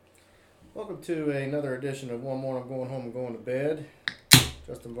Welcome to another edition of One More I'm Going Home and Going to Bed.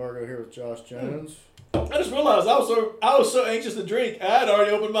 Justin Vargo here with Josh Jones. I just realized I was so anxious to drink. I had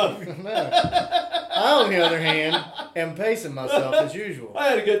already opened my. I, on the other hand, am pacing myself as usual. I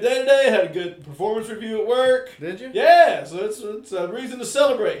had a good day today. I had a good performance review at work. Did you? Yeah, so it's a reason to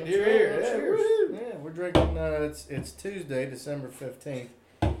celebrate. That's Here, right, here. that's Yeah, yours. woo-hoo. Yeah, we're drinking. It's Tuesday, December 15th,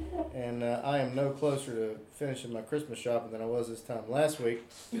 and I am no closer to finishing my Christmas shopping than I was this time last week.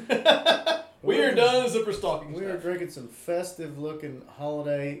 We are done as zipper stocking. We are drinking some festive-looking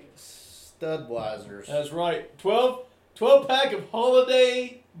holiday Studweisers. That's right. 12 pack of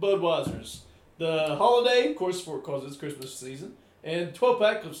holiday Budweisers. The holiday, of course, because it's Christmas season, and 12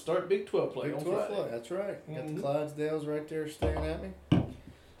 pack of Start Big 12 play Big on 12 Friday. play, that's right. Got Mhm. the Clydesdales right there staring at me.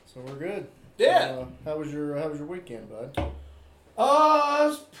 So we're good. Yeah. So, how was your weekend, bud? It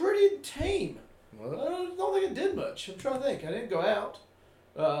was pretty tame. I Well, don't think it did much. I'm trying to think. I didn't go out.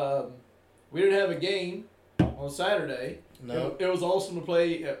 We didn't have a game on Saturday. no. It was awesome to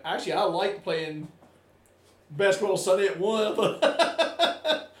play. Actually, I liked playing basketball Sunday at 1.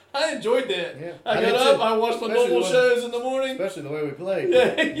 I enjoyed that. Yeah. I did got up. too. I watched my Especially normal the way- shows in the morning. Especially the way we played.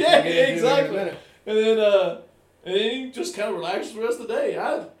 Yeah, We'll yeah, get into it in a exactly. minute. And then you just kind of relaxed the rest of the day.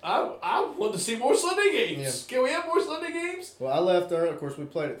 I wanted to see more Sunday games. Can we have more Sunday games? Well, I left early. Of course, we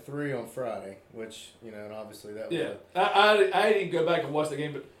played at 3 on Friday, which, and obviously that was Yeah, I didn't go back and watch the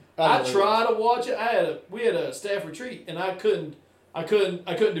game, but I really tried to watch it. We had a staff retreat, and I couldn't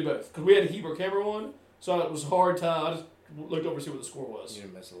do both because we had to keep our camera on, so it was a hard time. I just looked over to see what the score was. You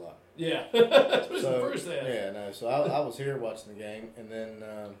didn't miss a lot. Yeah, especially So, the first half. yeah, no. So I was here watching the game, and then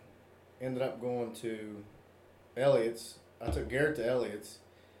ended up going to Elliott's. I took Garrett to Elliott's,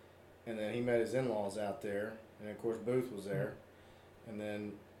 and then he met his in-laws out there, and of course Booth was there, and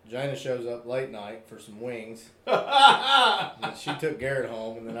then Jana shows up late night for some wings. And she took Garrett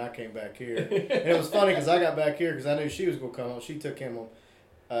home, and then I came back here. And it was funny because I got back here because I knew she was going to come home. She took him home.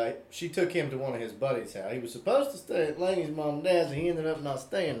 She took him to one of his buddies' house. He was supposed to stay at Laney's mom and dad's, and he ended up not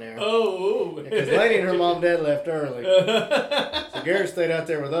staying there. Oh, Because Laney and her mom and dad left early. So Garrett stayed out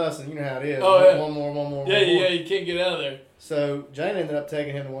there with us, and you know how it is. Oh, yeah. One more. yeah, you can't get out of there. So Jane ended up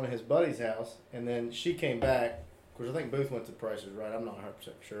taking him to one of his buddies' house, and then she came back. Of course, I think Booth went to Prices Right. I'm not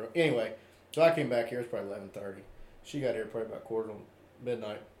 100% sure. Anyway, so I came back here. It was probably 11:30. She got here probably about quarter to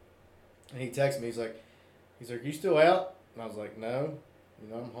midnight. And he texted me. He's like, "You still out?" And I was like, "No,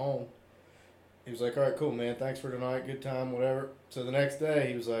 I'm home." He was like, "All right, cool, man. Thanks for tonight. Good time, whatever." So the next day,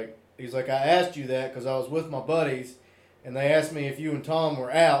 he was like, "I asked you that because I was with my buddies, and they asked me if you and Tom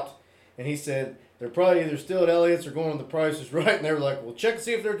were out." And he said, "They're probably either still at Elliott's or going to the Price is Right." And they were like, "Well, check to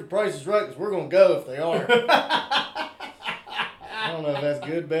see if they're at the Price is Right because we're going to go if they are." I don't know if that's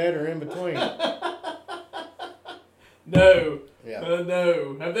good, bad, or in between. No. Yeah,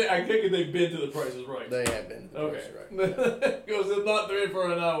 No. Have they? I think they've been to the Prices Right. they have been to the Price Okay. is Right. Because it's not there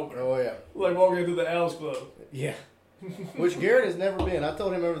for an hour. Oh, yeah. Like walking into the Owls Club. Yeah. Which Garrett has never been. I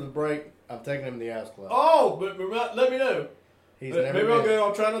told him over the break I'm taking him to the Owls Club. Oh, but let me know. He's Maybe never I'll been. go.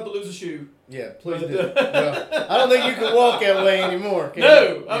 I'll try not to lose a shoe. Yeah, please But, do. Well, I don't think you can walk that way anymore. Can No,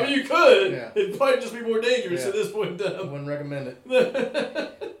 you? I mean you could. Yeah. It'd probably just be more dangerous Yeah. at this point in I time. wouldn't recommend it.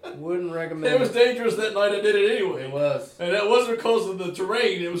 It Wouldn't recommend was it. dangerous that night. I did it anyway. It was. And that wasn't because of the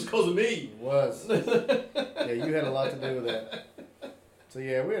terrain. It was because of me. It was. Yeah, you had a lot to do with that. So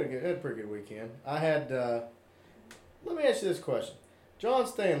yeah, we had a pretty good weekend. I had. Let me ask you this question: John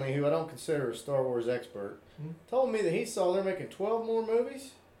Stanley, who I don't consider a Star Wars expert, told me that he saw they're making 12 more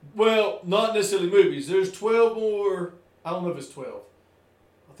movies. Well, not necessarily movies. There's 12 more. I don't know if it's 12.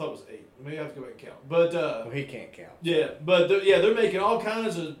 I thought it was 8. Maybe I have to go back and count. But Well, he can't count. yeah, but they're making all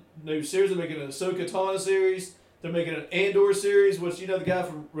kinds of new series. They're making an Ahsoka Tano series. They're making an Andor series, which the guy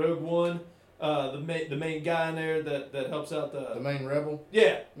from Rogue One, the main guy in there that helps out The main rebel.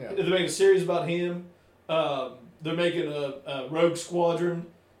 yeah. Yeah. They're making a series about him. They're making a Rogue Squadron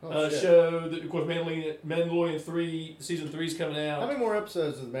Oh, shit. show. That, of course, Mandalorian 3 season 3's coming How out. many more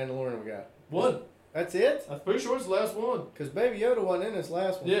episodes of The Mandalorian we got? One. That's it? I'm pretty sure it's the last one. Because Baby Yoda wasn't in this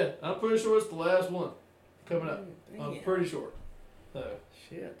last one. Yeah, I'm pretty sure it's the last one coming up. Damn. I'm pretty sure. So,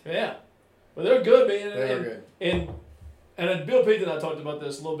 Shit. yeah, but they're good, man. They are and, good. And Bill Pete and I talked about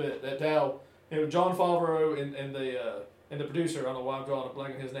this a little bit. That how John Favreau and the producer. I don't know why I'm drawing a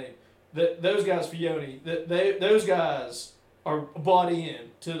blank on his name. That those guys, Fioni, those guys are bought in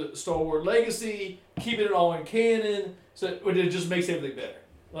to the Star Wars legacy, keeping it all in canon. So it just makes everything better.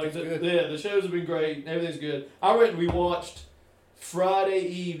 Like the shows have been great. Everything's good. We watched Friday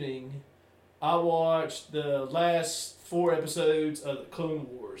evening. I watched the last 4 episodes of the Clone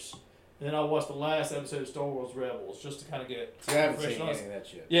Wars. and then I watched the last episode of Star Wars Rebels just to kind of get. See, I haven't fresh seen on any us. of that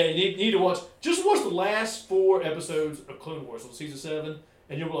shit. Yeah, you need to watch. Just watch the last 4 episodes of Clone Wars on season 7,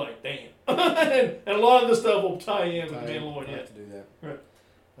 and you'll be like, damn. and a lot of this stuff will tie in with the Mandalorian. I Yeah. have to do that. Right.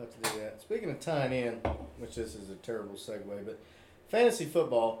 I have to do that. Speaking of tying in, which this is a terrible segue, but fantasy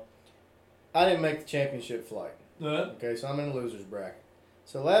football, I didn't make the championship flight. Okay, so I'm in a loser's bracket.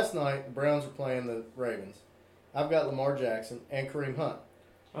 So last night, the Browns were playing the Ravens. I've got Lamar Jackson and Kareem Hunt.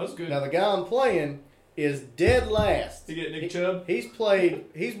 That's good. Now, the guy I'm playing is dead last. You get Nick Chubb?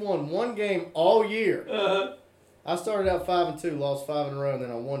 He's won 1 game all year. Uh-huh. I started out 5-2, lost 5 in a row, and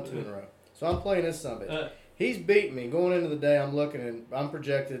then I won 2 in a row. So I'm playing this son of a bitch. He's beaten me. Going into the day, I'm looking and I'm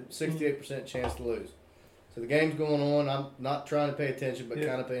projected 68% chance to lose. So the game's going on. I'm not trying to pay attention, but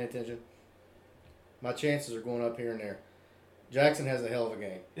kind of paying attention. My chances are going up here and there. Jackson has a hell of a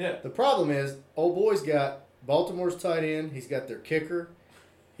game. Yeah. The problem is, old boy's got Baltimore's tight end. He's got their kicker.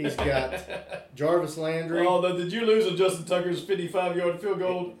 He's got Jarvis Landry. Oh, did you lose on Justin Tucker's 55-yard field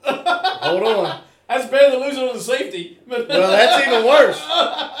goal? Hold on. That's better than losing on the safety. Well, that's even worse.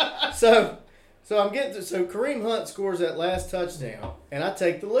 So I'm getting to, so Kareem Hunt scores that last touchdown, and I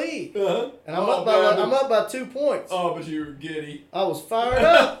take the lead. And I'm up by 2 points. Oh, but you were giddy. I was fired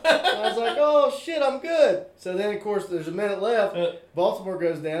up. I was like, oh shit, I'm good. So then, of course, there's a minute left. Baltimore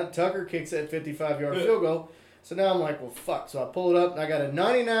goes down. Tucker kicks that 55-yard field goal. So now I'm like, well, fuck. So I pull it up, and I got a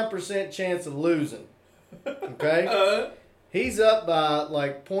 99% chance of losing. Okay? He's up by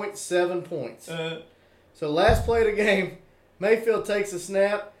like 0.7 points. So last play of the game, Mayfield takes a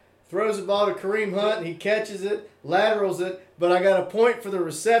snap, throws the ball to Kareem Hunt, and he catches it, laterals it, but I got a point for the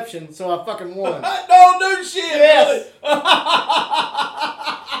reception, so I fucking won. No shit. Yes.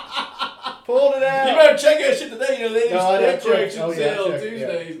 Pulled it out. You better check that shit today. You know, they do stat corrections on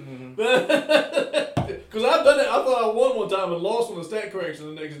Tuesdays. Because I've done it. I thought I won one time and lost on the stat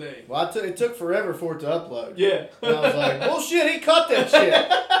correction the next day. Well, it took forever for it to upload. Yeah. And I was like, bullshit, he cut that shit.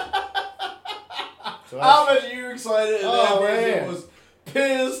 So I bet you were excited and Oh, that person man. was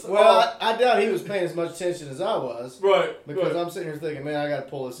pissed. Well, I doubt he was paying as much attention as I was. Right. Because I'm sitting here thinking, man, I got to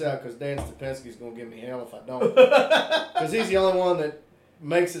pull this out because Dan Stepinski's going to give me hell if I don't. Because he's the only one that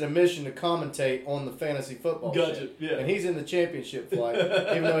makes it a mission to commentate on the fantasy football Gotcha, shit. yeah. And he's in the championship flight,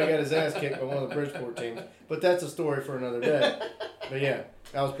 even though he got his ass kicked by one of the Bridgeport teams. But that's a story for another day. But yeah,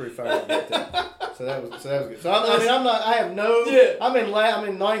 I was pretty fired up about that. So that was good. So I'm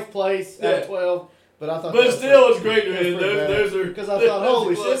in ninth place out of 12. But I thought. But still, it's great to hear. Those are because I thought,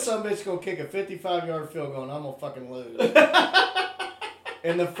 holy shit, some bitch gonna kick a 55-yard field goal, and I'm gonna fucking lose.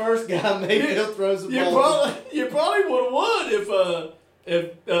 And the first guy Mayfield throws the ball. You probably would have won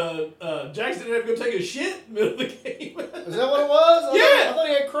if Jackson didn't have to go take a shit in the middle of the game. Is that what it was? I thought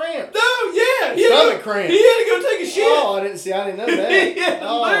he had cramps. No, yeah, Stomach cramps. He had to go take a shit. Oh, I didn't know that. He had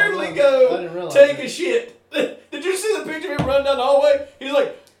to literally I go didn't realize take that. a shit. Did you see the picture of him running down the hallway? He's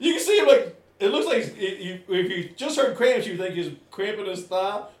like, you can see him like. It looks like if you just heard cramps, you think he's cramping his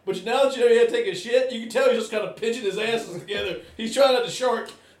thigh. But now that you know he had to take a shit, you can tell he's just kind of pinching his asses together. He's trying not to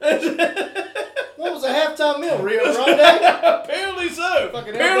shark. What was the halftime meal? Rio Grande? Apparently so.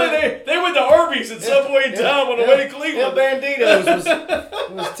 Fucking Apparently they went to Arby's at some point in time on the way to Cleveland. El Banditos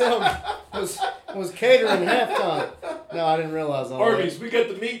was catering halftime. No, I didn't realize all Arby's, that. we got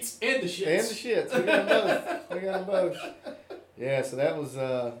the meats and the shits. And the shits. We got them both. Yeah, so that was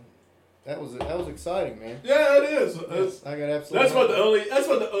exciting, man. Yeah, it is. I got absolutely. That's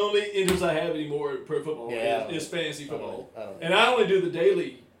what the only interest I have anymore in pro football is fantasy football. And I only do the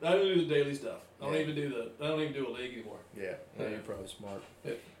daily. I only do the daily stuff. I don't even do a league anymore. Yeah, you're probably smart.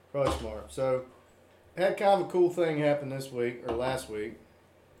 Yeah. Probably smart. So, had kind of a cool thing happen this week or last week.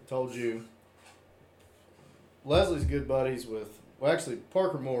 I told you. Leslie's good buddies with actually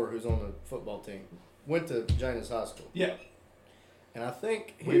Parker Moore, who's on the football team, went to Janus High School. Yeah. And I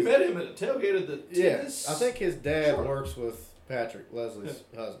think we met him at a tailgate at the tennis. I think his dad works with Patrick, Leslie's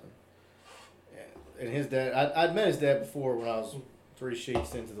husband. And his dad, I'd met his dad before when I was 3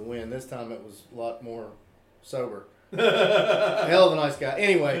 sheets into the wind. This time it was a lot more sober. Hell of a nice guy.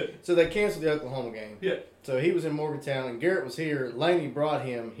 Anyway, so they canceled the Oklahoma game. Yeah. So he was in Morgantown, and Garrett was here. Laney brought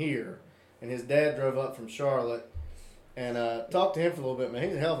him here, and his dad drove up from Charlotte and talked to him for a little bit. Man,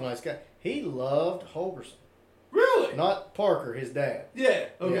 he's a hell of a nice guy. He loved Holgerson. Really? Not Parker, his dad. Yeah.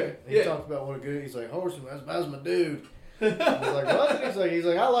 Okay. Yeah. He talked about what a good. He's like, Holgerson, that's my dude. I was like, what? He's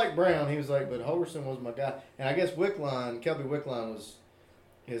like, I like Brown. He was like, but Holgerson was my guy. And I guess Kelby Wickline was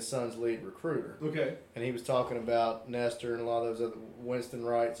his son's lead recruiter. Okay. And he was talking about Nestor and a lot of those other, Winston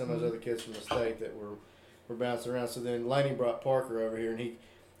Wright, some of those other kids from the state that were bouncing around. So then Laney brought Parker over here,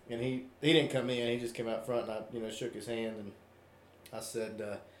 and he didn't come in. He just came out front, and I shook his hand, and I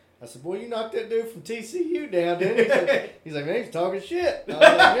said, I said, boy, you knocked that dude from TCU down, didn't you? He's like, man, he's talking shit. I was like,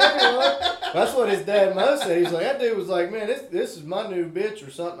 yeah, he was. That's what his dad Mo said. He's like, that dude was like, man, this is my new bitch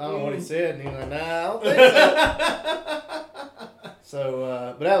or something. I don't know what he said. And he was like, nah, I don't think so.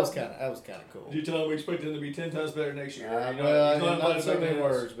 So, but that was kind of cool. Did you tell him we expect him to be 10 times better next year? Well, not so many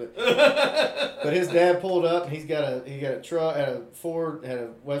words, but his dad pulled up and he got a truck, had a Ford, had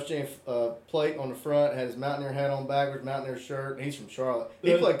a West Virginia plate on the front, had his Mountaineer hat on backwards, Mountaineer shirt. And he's from Charlotte.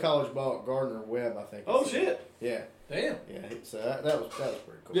 He played college ball at Gardner Webb, I think. Oh shit! Yeah. Damn. Yeah. So that was pretty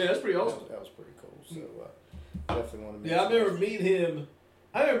cool. Yeah, that's pretty awesome. That was pretty cool. So definitely want to. Yeah, I remember meeting him.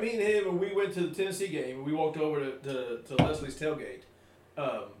 And we went to the Tennessee game, and we walked over to Leslie's tailgate.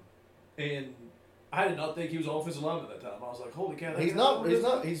 And I did not think he was an offensive lineman at that time. I was like, holy cow. He's not.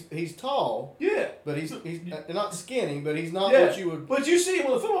 He's tall. Yeah. But he's not skinny, but he's not yeah. what you would. But you see him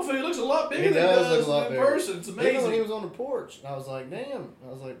on the football field, he looks a lot bigger than he does in person. It's amazing. Even when he was on the porch, I was like, damn. I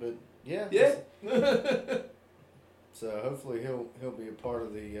was like, but yeah. Yeah. So hopefully he'll be a part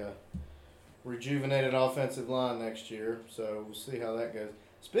of the rejuvenated offensive line next year. So we'll see how that goes.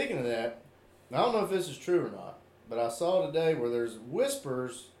 Speaking of that, I don't know if this is true or not, but I saw today where there's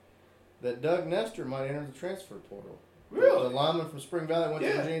whispers that Doug Nestor might enter the transfer portal. Really? The lineman from Spring Valley went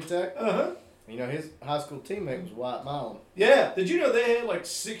to Virginia Tech. Uh-huh. You know, his high school teammate was Wyatt Milam. Yeah. Did you know they had like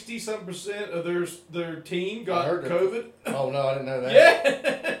 60-some% of their team got COVID? Oh, no, I didn't know that.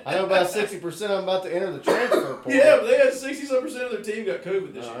 Yeah. I know about 60% of them about to enter the transfer portal. Yeah, but they had 60-some% of their team got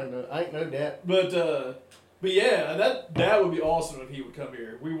COVID this year. I ain't know that. But yeah, that would be awesome if he would come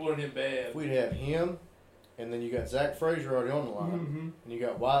here. We wanted him bad. We'd have him, and then you got Zach Frazier already on the line, and you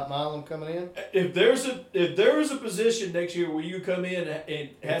got Wyatt Milam coming in. If there is a position next year where you come in and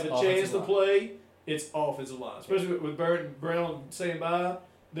have a chance to play, it's offensive line. Especially with Burton Brown saying bye,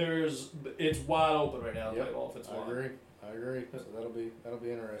 it's wide open right now. Yep. Offensive line. I agree. So that'll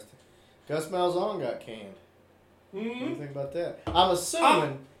be interesting. Gus Malzahn got canned. Mm-hmm. What do you think about that? I'm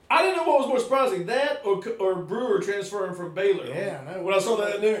assuming. I didn't know what was more surprising, that or Brewer transferring from Baylor. Yeah, I know. When I saw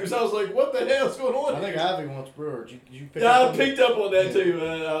that in the news, I was like, "What the hell's going on?" I think Ivy wants Brewer. Did you pick I up picked up on that too.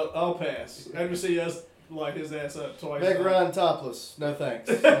 I'll pass. After see us light his ass up twice. Meg Ryan topless. No thanks.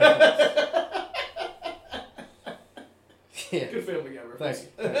 No thanks. Yeah. Good Family Guy reference.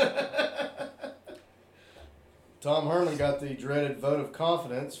 Thanks. Tom Herman got the dreaded vote of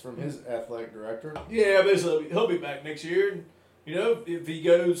confidence from his athletic director. Yeah, but he'll be back next year. And, you know, if he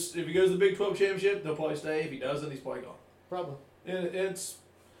goes to the Big 12 championship, they'll probably stay. If he doesn't, he's probably gone. Probably. And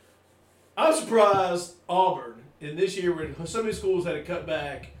I'm surprised Auburn in this year when so many schools had to cut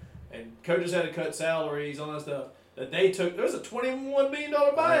back and coaches had to cut salaries, all that stuff, that they took. There was a $21 million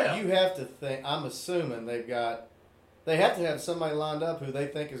buyout. You have to think. I'm assuming they have to have somebody lined up who they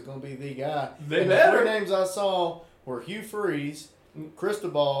think is going to be the guy. They and better. The three names I saw were Hugh Freeze,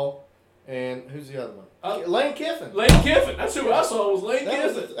 Cristobal, and who's the other one? Lane Kiffin. Lane Kiffin. That's who I saw was Lane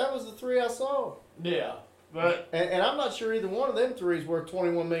Kiffin. That was the three I saw. Yeah. But and I'm not sure either one of them three is worth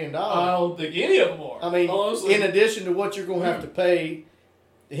 $21 million. I don't think any of them are. I mean, honestly, in addition to what you're going to have to pay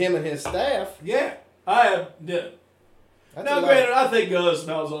him and his staff. Yeah. I have. Yeah. Now, granted, I think Gus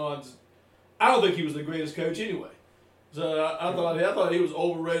Malzahn's. I don't think he was the greatest coach anyway. So I thought he was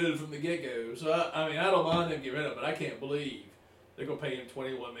overrated from the get go. So I mean, I don't mind them getting rid of him, but I can't believe they're gonna pay him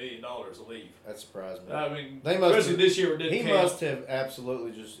 $21 million to leave. That surprised me. I mean, especially this year, he must have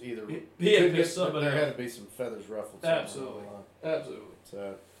absolutely just either he had to somebody. There had to be some feathers ruffled. Absolutely.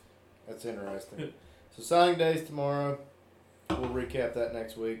 So that's interesting. So signing days tomorrow. We'll recap that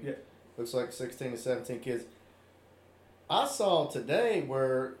next week. Yeah. Looks like 16 to 17 kids. I saw today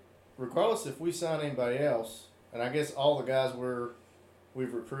where, regardless if we sign anybody else, and I guess all the guys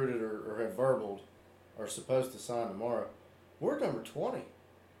we've recruited or have verbaled are supposed to sign tomorrow, we're number 20.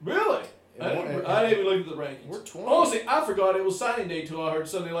 Really? I didn't even look at the rankings. We're 20. Honestly, I forgot it was signing day till I heard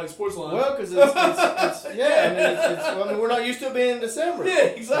Sunday Night Sports Line. Well, because I mean, we're not used to it being in December. Yeah,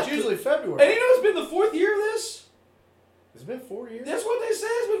 exactly. It's usually February. And you know it's been the 4th year of this? It's been 4 years? That's what they said.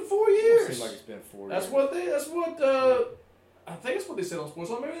 It's been 4 years. It seems like it's been 4 years. I think that's what they said on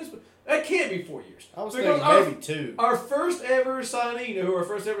Sports Line. Maybe that can't be 4 years. I was thinking maybe 2. Our first ever signee, you know who our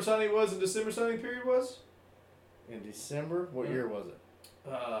first ever signee was in December signing period was? In December? What year was it?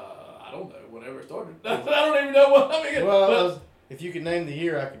 I don't know. Whenever it started. I don't even know what. I mean, well, if you could name the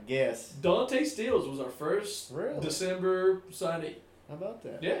year, I could guess. Dante Steels was our first December signee. How about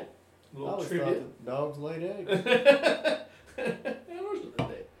that? Yeah. I always thought that dogs laid eggs.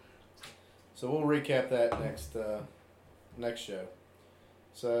 So we'll recap that next show.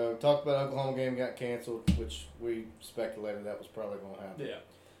 So talked about Oklahoma game got canceled, which we speculated that was probably going to happen. Yeah.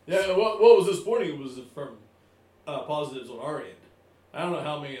 Yeah. What was disappointing was from positives on our end. I don't know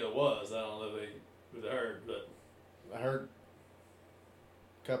how many it was. I don't know if they heard, but I heard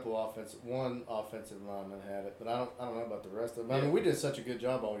one offensive lineman had it, but I don't know about the rest of them. I mean, we did such a good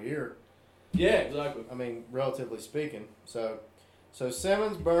job all year. yeah, exactly. I mean, relatively speaking. So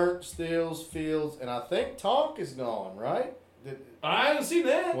Simmons, Burnt, Steele, Fields, and I think Tonk is gone, right? I haven't seen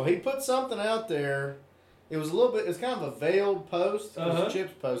that. Well, he put something out there. It was a little bit. It's kind of a veiled post.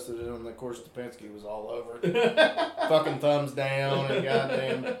 Chips posted it, and of course Stupinski was all over it. Fucking thumbs down and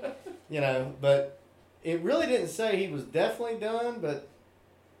goddamn, But it really didn't say he was definitely done. But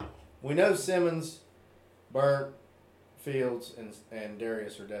we know Simmons, Burnt, Fields, and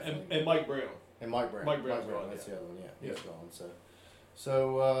Darius are definitely and Mike Brown. And Mike Brown. Mike Brown's gone, That's yeah. the other one. Yeah, he's gone.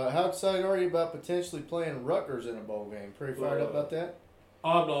 So how excited are you about potentially playing Rutgers in a bowl game? Pretty fired up about that?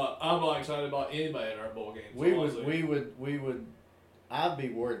 I'm not excited about anybody in our bowl games. We would. I'd be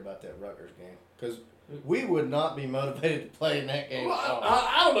worried about that Rutgers game because we would not be motivated to play in that game. Well,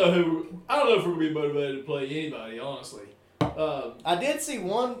 I don't know if we're gonna be motivated to play anybody. Honestly, I did see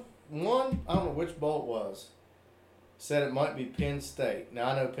one. I don't know which bowl it was. Said it might be Penn State. Now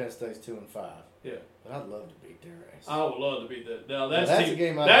I know Penn State's 2-5. Yeah. But I'd love to beat their ass. I would love to beat that. Now that's a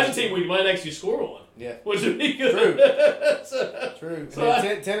game. That's a team we might actually score on. Yeah. Which would be good. True.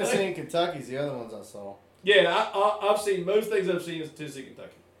 So Tennessee and Kentucky's the other ones I saw. Yeah, I've seen most things I've seen is Tennessee,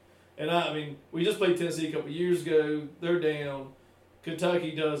 Kentucky, and I mean we just played Tennessee a couple years ago. They're down.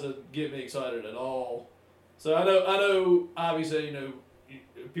 Kentucky doesn't get me excited at all. So I know. Obviously,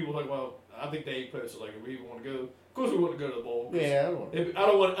 people talk about. I think Dave posted like we want to go. Of course, we want to go to the bowl. Yeah, I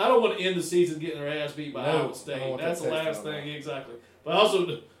don't want to end the season getting their ass beat by Iowa State. That's the last thing, exactly. But I also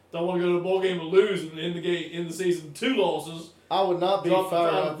don't want to go to the bowl game and lose and end the season 2 losses. I would not be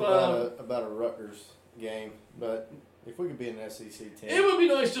fired up about a Rutgers game, but if we could be an SEC team, it would be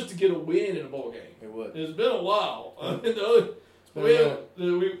nice just to get a win in a bowl game. It would. It's been a while. It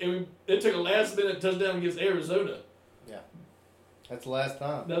took a last-minute touchdown against Arizona. Yeah. That's the last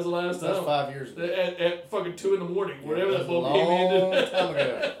time. That's the last time. That's 5 years ago. At fucking 2 in the morning, wherever that bowl game ended.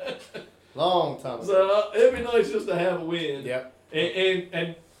 Long time ago. So it'd be nice just to have a win. Yep.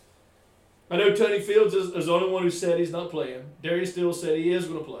 And I know Tony Fields is the only one who said he's not playing. Darius Steele said he is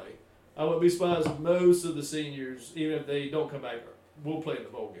going to play. I wouldn't be surprised if most of the seniors, even if they don't come back, will play in the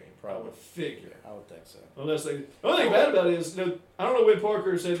bowl game. Probably. I would figure. I would think so. Unless the only thing bad about it is, I don't know when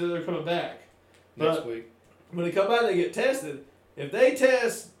Parker said that they're coming back. Next week. When they come back, they get tested. If they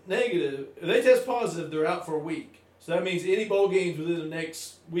test negative, if they test positive, they're out for a week. So that means any bowl games within the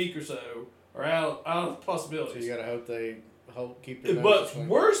next week or so are out of possibilities. So you got to hope they keep their But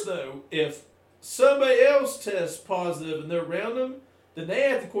worse though, if somebody else tests positive and they're around them, then they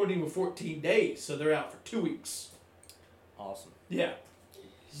have to quarantine for 14 days. So they're out for 2 weeks. Awesome. Yeah.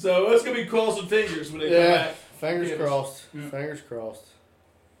 So that's going to be crossing fingers when they come back. Fingers crossed. Yeah. Fingers crossed.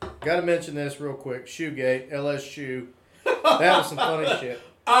 Got to mention this real quick. Shoegate, LS Shoe. That was some funny shit.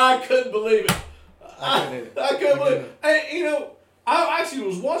 I couldn't believe it. I couldn't either. I couldn't believe it. And, I actually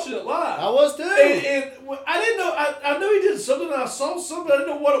was watching it live. I was too. And I didn't know. I knew he did something. And I saw something. I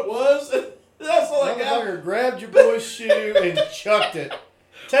didn't know what it was. That's all I got. Grabbed your boy's shoe and chucked it.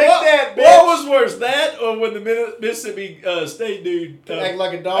 Take that, bitch. What was worse, that or when the Mississippi State dude act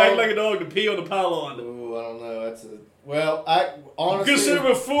like a dog to pee on the pylon? Ooh, I don't know. I honestly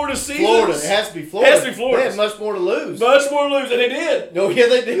consider Florida season. Florida. It has to be Florida. It has to be Florida. They had much more to lose. And they did. No, yeah,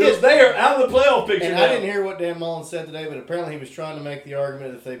 they did. Because they are out of the playoff picture and now. I didn't hear what Dan Mullen said today, but apparently he was trying to make the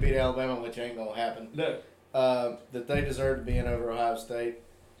argument that if they beat Alabama, which ain't gonna happen, that they deserve to be in over Ohio State.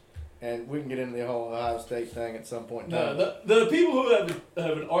 And we can get into the whole Ohio State thing at some point in time. No, the people who have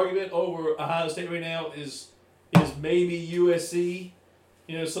an argument over Ohio State right now is maybe USC,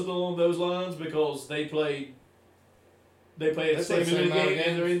 something along those lines, because they played the same game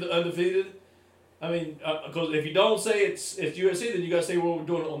and they're undefeated. I mean, because if you don't say it's USC, then you got to say, well, we're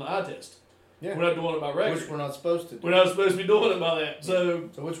doing it on the eye test. Yeah. We're not doing it by record. Which we're not supposed to do. We're not supposed to be doing it by that. So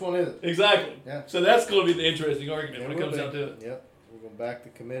which one is it? Exactly. Yeah. So that's going to be the interesting argument when it comes down to it. Yep. We're going to back the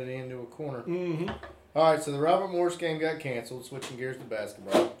committee into a corner. Mm-hmm. All right, so the Robert Morris game got canceled, switching gears to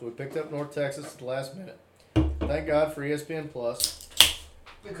basketball. So we picked up North Texas at the last minute. Thank God for ESPN Plus,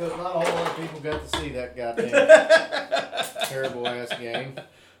 because not a whole lot of people got to see that goddamn terrible-ass game.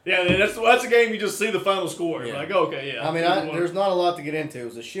 Yeah, that's a game you just see the final score. You're like, okay, yeah. I mean, there's not a lot to get into. It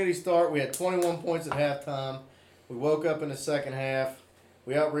was a shitty start. We had 21 points at halftime. We woke up in the second half.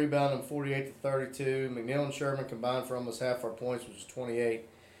 We out-rebounded them 48-32. McNeil and Sherman combined for almost half our points, which was 28.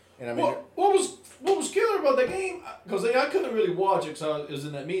 And I mean, what was killer about that game? Because I couldn't really watch it because I was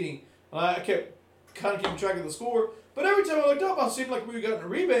in that meeting. I kept kind of keeping track of the score. But every time I looked up, it seemed like we were getting a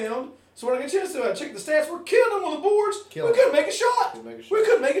rebound. So when I get a chance to check the stats, we're killing them on the boards. We couldn't make a shot. We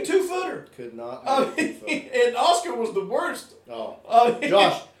couldn't make a 2-footer. Could not make a 2-footer. And Oscar was the worst. Oh.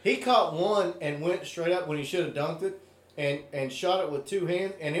 Josh, he caught one and went straight up when he should have dunked it and shot it with two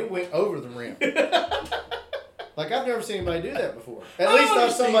hands, and it went over the rim. Like, I've never seen anybody do that before. At least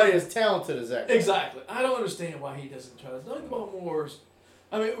not somebody as talented as that guy. Exactly. I don't understand why he doesn't try to dunk the ball more.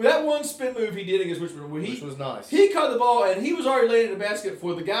 I mean, that one spin move he did against Richmond, which was nice. He caught the ball, and he was already laying in the basket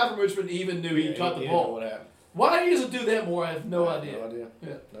before the guy from Richmond even knew he caught the ball. What happened. Why he doesn't do that more, I have no idea. No idea.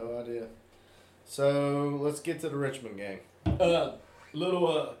 Yeah. No idea. So, let's get to the Richmond game.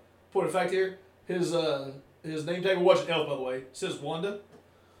 Little point of fact here. His name tag, we're watching Elf, by the way, says Wanda.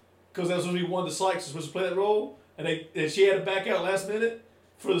 Because that's when he Wanda Sykes was supposed to play that role. And she had to back out last minute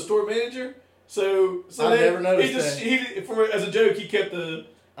for the store manager. So I never noticed that. As a joke, he kept the.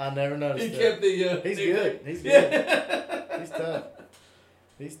 I never noticed. He kept the. He's good. He's good. He's tough.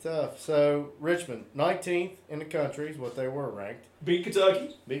 He's tough. So Richmond, 19th in the country is what they were ranked. Beat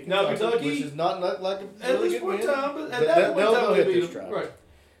Kentucky. Now Kentucky, which is not like a really good win. Time, but at that point they'll hit their them. stride. Right.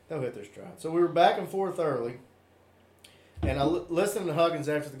 They'll hit their stride. So we were back and forth early. And I listened to Huggins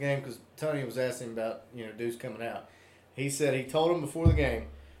after the game because Tony was asking about, Deuce coming out. He said he told him before the game,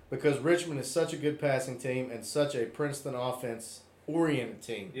 because Richmond is such a good passing team and such a Princeton offense-oriented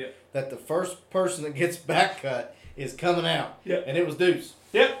team, that the first person that gets back cut is coming out. Yeah. And it was Deuce.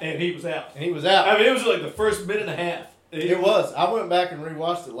 Yep, and he was out. I mean, it was like the first minute and a half. It was. I went back and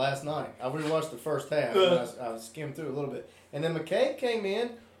rewatched it last night. I rewatched the first half. And I skimmed through a little bit. And then McCabe came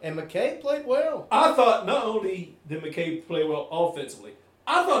in. And McCabe played well. I thought not only did McCabe play well offensively,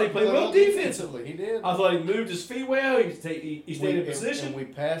 I thought he played well defensively. He did. I thought he moved his feet well. He stayed in position. And we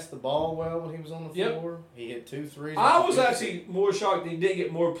passed the ball well when he was on the floor. He hit 2 threes. I was actually more shocked that he didn't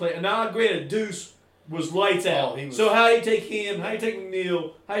get more play. Now, granted, Deuce was lights out. So how do you take him? How do you take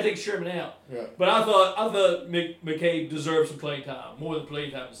McNeil? How do you take Sherman out? Yeah. But I thought McCabe deserved some playing time, more than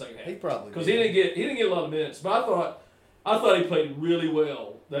playing time in the second half. He probably because he didn't get a lot of minutes. But I thought he played really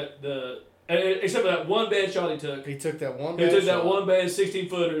well. Except for that one bad shot he took. He took that one bad shot. He took that one bad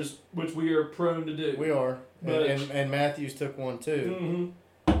 16-footers, which we are prone to do. We are. And Matthews took one too.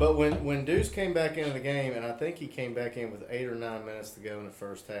 Mm-hmm. But when Deuce came back into the game, and I think he came back in with 8 or 9 minutes to go in the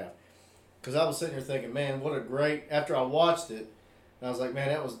first half. Because I was sitting here thinking, man, what a great... After I watched it, I was like, man,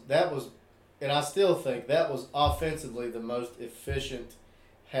 that was... And I still think that was offensively the most efficient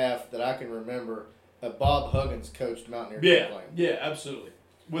half that I can remember a Bob Huggins coached Mountaineer playing. Yeah, absolutely.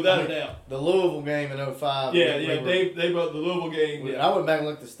 Without a doubt. The Louisville game in 2005. They brought the Louisville game. I went back and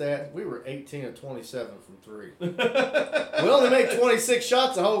looked at the stats. We were 18 of 27 from 3. We only made 26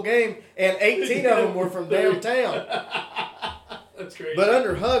 shots the whole game, and 18 of them were from downtown. That's crazy. But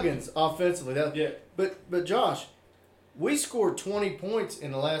under Huggins, offensively, But Josh, we scored 20 points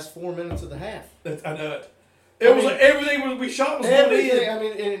in the last 4 minutes of the half. I know it. It was like everything we shot was everything. I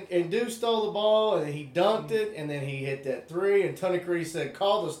mean, and Deuce stole the ball, and then he dunked it, and then he hit that 3, and Tony Cree said,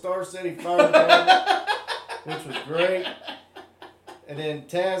 call the Star City Fire Department, which was great. And then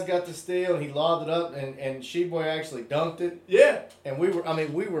Taz got the steal, and he lobbed it up, and Sheboy actually dunked it. Yeah. And we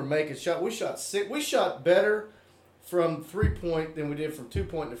were making shots. We shot 6. We shot better from 3-point than we did from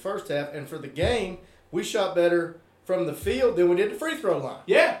 2-point in the first half, and for the game, we shot better from the field than we did the free throw line.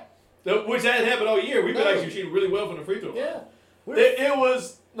 Yeah. Which hadn't happened all year. We've been actually shooting really well from the free throw line. Yeah. It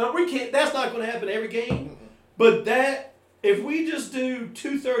was... No, we can't... That's not going to happen every game. But if we just do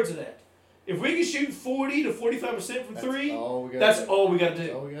 2/3 of that, if we can shoot 40 to 45% from 3, that's all we got to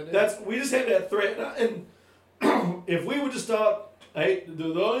do. We just have that threat. And if we would just stop... The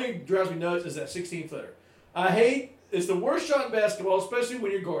only thing that drives me nuts is that 16-footer. It's the worst shot in basketball, especially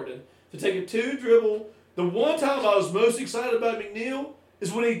when you're guarding, to take a 2-dribble. The one time I was most excited about McNeil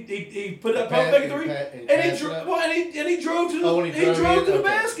is when he put that pump back 3, and he drove to the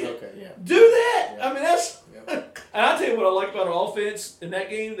basket. Okay, yeah. Do that. Yeah. I mean, that's. Yeah. And I'll tell you what I like about our offense in that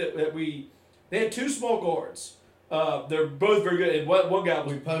game they had 2 small guards. They're both very good, and one guy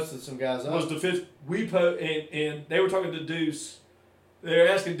we posted some guys up. Was the fifth. And they were talking to Deuce. They were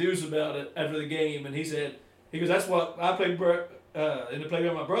asking Deuce about it after the game, and he goes, that's what I played in the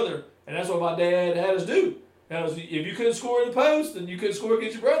playground with my brother, and that's what my dad had us do. If you couldn't score in the post, then you couldn't score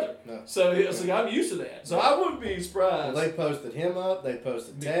against your brother. No. So I'm used to that. So I wouldn't be surprised. Well, they posted him up. They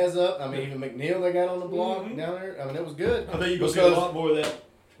posted Taz up. I mean, even McNeil they got on the block down there. I mean, it was good. I think you're going to see a lot more of that.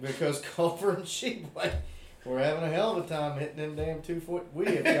 Because Culver and Sheboy were having a hell of a time hitting them damn 2-foot. We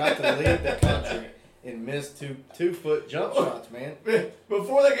have got to lead the country in missed 2-foot jump shots, man.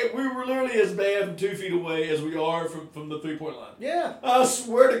 Before that game, we were literally as bad from 2 feet away as we are from the 3-point line. Yeah. I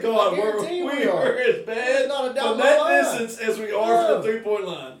swear to God, we are as bad not a from that distance as we are from the 3-point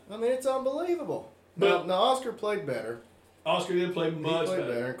line. I mean, it's unbelievable. But- Now Oscar played better. Oscar did play He much played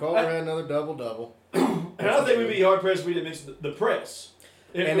better. better. Culver had another double-double. And I think we'd be hard pressed if we didn't mention the press.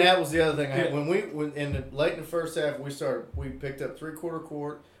 And that was the other thing. Yeah. When late in the first half, we picked up three-quarter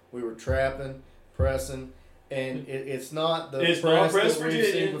court. We were trapping, pressing, and it's not the It's press not press that we've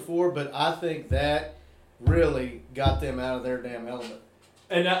Virginia. seen before. But I think that really got them out of their damn element.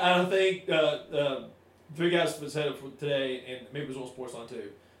 And I think three guys said it for today, and maybe it was on Sportsline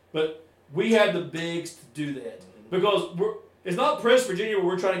too. But we had the bigs to do that because it's not press Virginia where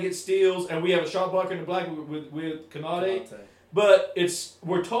we're trying to get steals and we have a shot blocker in the black with Kanade. But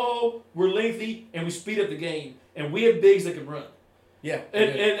we're tall, we're lengthy, and we speed up the game, and we have bigs that can run. Yeah.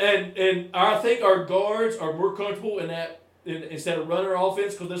 And I think our guards are more comfortable in that instead of running our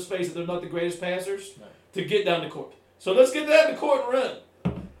offense because let's face it, they're not the greatest passers to get down the court. So let's get down the court and run.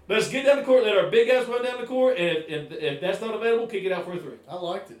 Let's get down the court, let our big guys run down the court, and if that's not available, kick it out for a three. I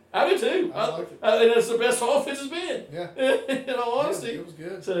liked it. I do too. I liked it. And that's the best offense has been. Yeah. In all honesty. It was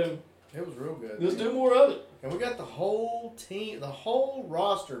good. So It was real good. let's do more of it. And we got the whole team, the whole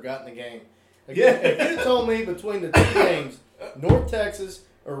roster got in the game. If Yeah. if you told me between the two games, North Texas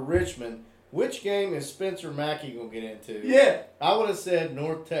or Richmond, which game is Spencer Mackey going to get into? Yeah. I would have said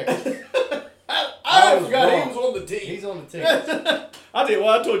North Texas. I was forgot wrong. he was on the team. He's on the team. I'll tell you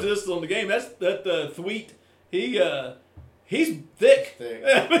what, I told you this on the game. That Thweet, he's thick. Thick.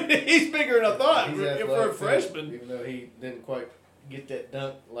 I mean, he's bigger than I thought He's for a athletic, freshman. even though he didn't quite get that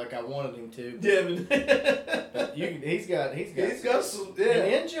dunk like I wanted him to. Yeah, But he's got some. And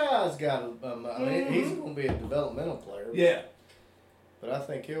Njai's got I mean, he's going to be a developmental player. Yeah. But I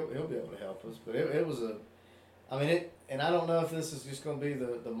think he'll be able to help us. But it was and I don't know if this is just going to be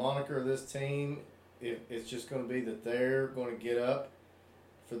the moniker of this team. It's just going to be that they're going to get up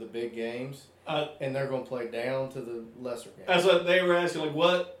for the big games, and they're going to play down to the lesser games. That's what they were asking.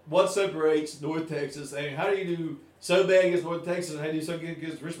 Like, what separates North Texas? And how do you do so bad against North Texas, and how do you do so good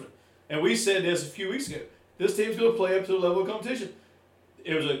against Richmond? And we said this a few weeks ago. This team's going to play up to the level of competition.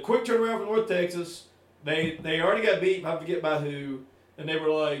 It was a quick turnaround for North Texas. They already got beat. I forget by who. And they were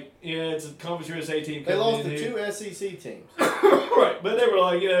like, yeah, it's a Conference USA team. They lost in to here. two SEC teams. Right, but they were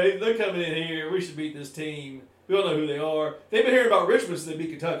like, they're coming in here. We should beat this team. We don't know who they are. They've been hearing about Richmond since they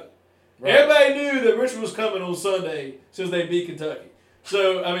beat Kentucky. Right. Everybody knew that Richmond was coming on Sunday since they beat Kentucky.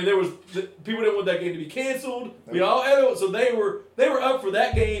 So I mean, people didn't want that game to be canceled. So they were up for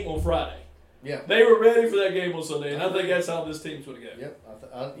that game on Friday. Yeah. They were ready for that game on Sunday, and I think that's how this team's going to go.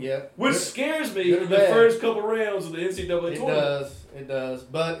 Yep. Yeah. Which scares me good or in the bad. first couple rounds of the NCAA tournament. It does.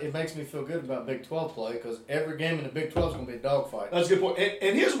 But it makes me feel good about Big 12 play because every game in the Big 12 is going to be a dogfight. That's a good point.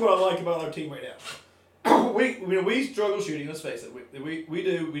 And here's what I like about our team right now. we struggle shooting. Let's face it. We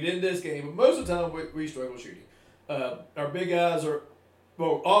do. We did in this game, but most of the time we struggle shooting. Our big guys are,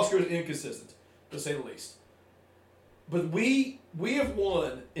 Oscar's inconsistent, to say the least. But we have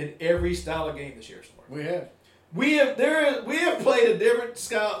won in every style of game this year so far. We have. We have played a different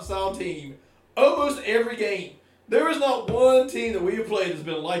style team almost every game. There is not one team that we have played that's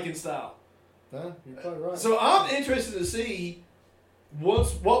been like in style. Huh? You're probably right. So I'm interested to see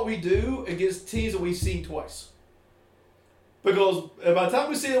what we do against teams that we've seen twice. Because by the time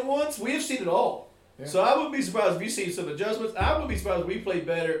we see it once, we have seen it all. Yeah. So I wouldn't be surprised if you see some adjustments. I wouldn't be surprised if we play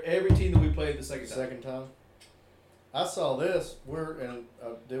better every team that we played the second time. I saw this. And I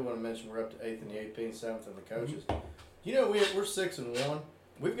do want to mention we're up to 8th in the AP and 7th in the coaches. Mm-hmm. You know, we're 6-1.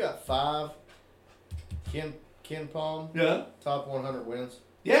 We've got 5 Ken Palm Yeah. top 100 wins.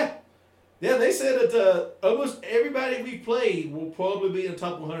 Yeah. Yeah, they said that almost everybody we played will probably be in the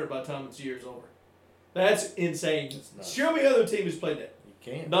top 100 by the time this year's over. That's insane. That's nuts. Show me other team who's played that. You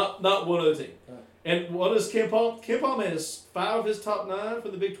can't. Not one other team. Huh. And what is Ken Palm? Ken Palm has 5 of his top 9 for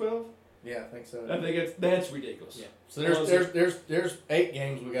the Big 12. Yeah, I think so. I think that's ridiculous. Yeah. So there's 8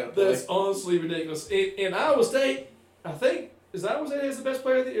 games we got to play. That's honestly ridiculous. In Iowa State, I think Iowa State has the best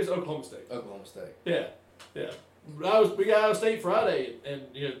player of the year. It's Oklahoma State. Oklahoma State. Yeah. We got Iowa State Friday, and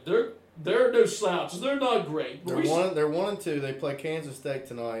they're no slouches. They're not great. They're 1-2. They play Kansas State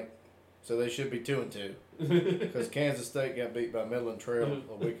tonight, so they should be 2-2 because Kansas State got beat by Midland Trail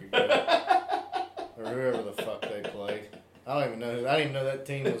a week ago, or whoever the fuck they played. I don't even know. I didn't even know that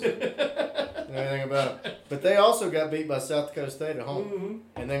team was anything about it. But they also got beat by South Dakota State at home,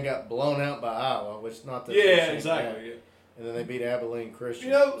 and then got blown out by Iowa, which is not the yeah, exactly. Yeah. And then they beat Abilene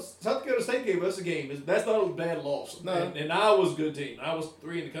Christian. South Dakota State gave us a game. That's not a bad loss. No. And Iowa's a good team. Iowa's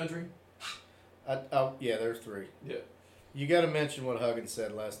 3 in the country. Yeah, there's 3. Yeah. You got to mention what Huggins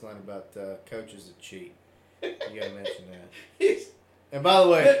said last night about coaches that cheat. You got to mention that. And by the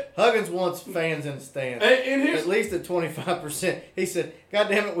way, Huggins wants fans in the stands. And At least at 25%. He said, God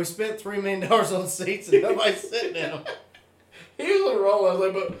damn it, we spent $3 million on seats and nobody's sitting in them. he was on the roll. I was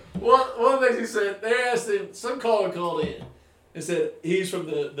like, but one of the things he said, they asked him, some caller called in and said he's from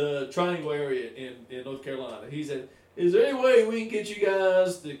the Triangle area in North Carolina. He said, is there any way we can get you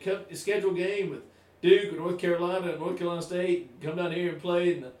guys to schedule a game with Duke or North Carolina State and come down here and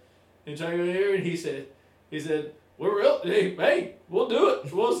play in Triangle area? And he said, we're real. Hey, we'll do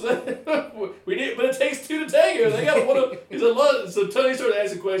it. We need, but it takes two to tango. They got to want to. He said, so Tony started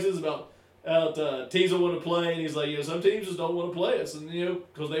asking questions about teams that want to play, and he's like, some teams just don't want to play us, and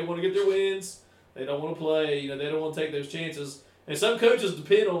because they want to get their wins, they don't want to play. They don't want to take those chances. And some coaches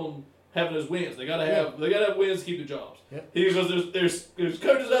depend on having those wins. They gotta have wins to keep their jobs. Yep. Because there's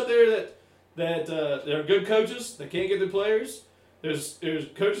coaches out there that are good coaches that can't get their players. There's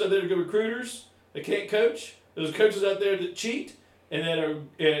coaches out there that are good recruiters that can't coach. There's coaches out there that cheat and that are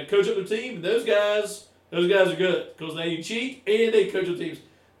coach up their team. And those guys are good because they cheat and they coach their teams.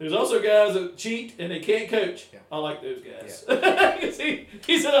 There's also guys that cheat and they can't coach. Yeah. I like those guys. Yeah.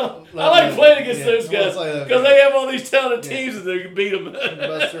 he said, I like playing against those guys because they have all these talented teams and they can beat them.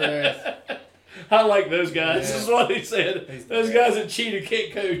 Bust their ass. I like those guys. This is what he said. Those guys that cheat and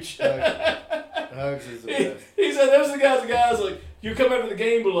can't coach. Hugs is the best. He said, those are the guys like, you come after the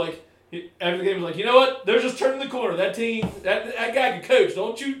game, but like, after the game was like, you know what? They're just turning the corner. That team, that guy can coach.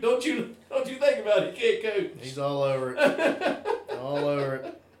 Don't you think about it? He can't coach. He's all over it. All over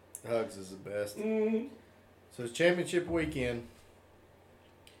it. Hugs is the best. Mm-hmm. So it's championship weekend.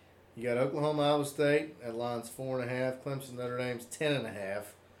 You got Oklahoma, Iowa State at lines 4.5. Clemson, Notre Dame's 10.5.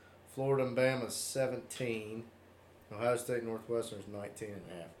 Florida and Bama's 17. Ohio State, Northwestern's 19.5.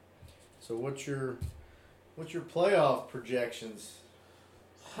 So what's your playoff projections?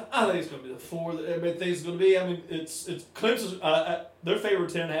 I think it's going to be the 4 that everybody thinks it's going to be. I mean, it's Clemson. Their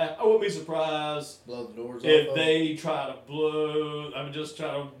favorite 10.5. I wouldn't be surprised blow the doors if off they try to blow. I mean, just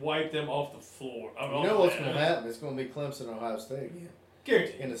try to wipe them off the floor. You know what's going to happen? It's going to be Clemson, Ohio State again.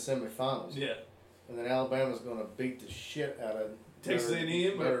 Guaranteed. In the semifinals. Yeah. And then Alabama's going to beat the shit out of Texas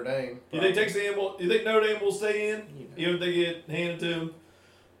A&M. Notre Dame. You think Texas A&M will? You think Notre Dame will stay in? Even if they get handed to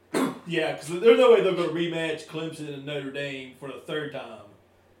them? Yeah, because there's no way they're going to rematch Clemson and Notre Dame for the third time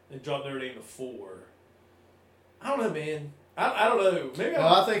and drop Notre Dame to 4. I don't know, man. I don't know. Maybe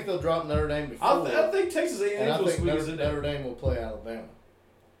I think they'll drop Notre Dame to 4. I think Texas A&M will squeeze in there. Notre Dame will play Alabama.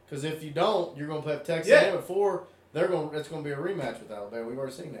 Because if you don't, you're going to play Texas A&M at 4. It's going to be a rematch with Alabama. We've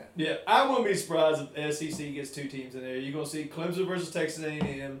already seen that. Yeah, I wouldn't be surprised if SEC gets 2 teams in there. You're going to see Clemson versus Texas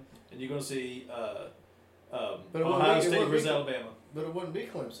A&M, and you're going to see Ohio State versus Alabama. But it wouldn't be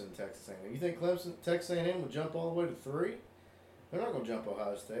Clemson and Texas A&M. You think Texas A&M would jump all the way to 3? They're not going to jump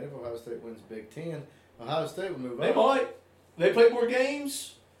Ohio State. If Ohio State wins Big Ten, Ohio State will move up. They might. They play more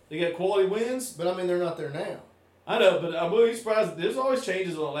games. They got quality wins. But, I mean, they're not there now. I know, but I wouldn't be surprised. There's always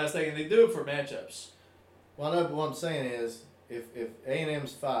changes on the last thing, and they do it for matchups. Well, I know, but what I'm saying is, if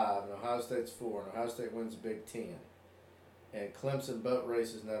A&M's 5 and Ohio State's 4 and Ohio State wins Big Ten, and Clemson boat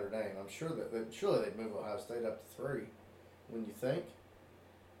races Notre Dame, I'm sure surely they'd move Ohio State up to 3. Wouldn't you think?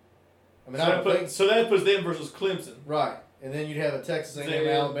 I mean, so that puts them versus Clemson, right? And then you'd have a Texas A&M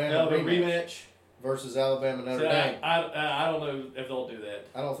Alabama rematch versus Alabama Notre Dame. I don't know if they'll do that.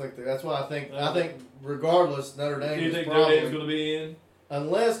 I don't think that's why I think regardless Notre Dame. Do you think Notre Dame's going to be in?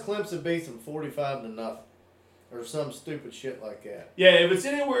 Unless Clemson beats them 45-0. Or some stupid shit like that. Yeah, if it's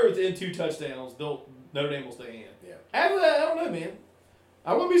anywhere within 2 touchdowns, Notre Dame will stay in. Yeah. After that, I don't know, man.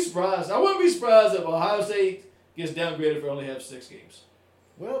 I wouldn't be surprised. I wouldn't be surprised if Ohio State gets downgraded if they only have 6 games.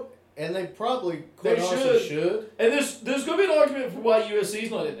 Well, and they probably should. And there's going to be an argument for why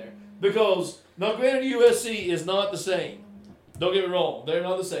USC's not in there. Because, now granted, USC is not the same. Don't get me wrong. They're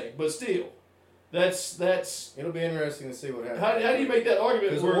not the same. But still, that's. It'll be interesting to see what happens. How do you make that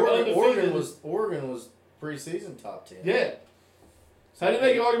argument? Because Oregon was preseason top 10. Yeah. So how do you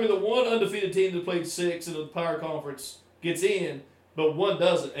make an argument that one undefeated team that played 6 in the Power Conference gets in, but one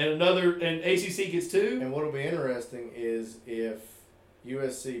doesn't, and ACC gets 2? And what'll be interesting is if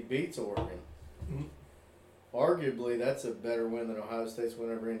USC beats Oregon. Mm-hmm. Arguably, that's a better win than Ohio State's win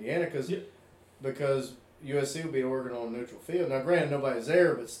over Indiana because USC will beat Oregon on neutral field. Now, granted, nobody's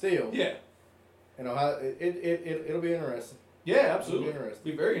there, but still. Yeah. And Ohio, it'll be interesting. Yeah, absolutely. It'll be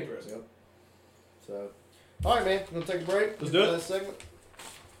interesting. Be very interesting. Yep. So, all right, man. We're going to take a break. Let's do it. Last segment.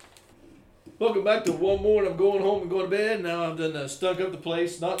 Welcome back to one more, and I'm going home and going to bed. Now I've done stunk up the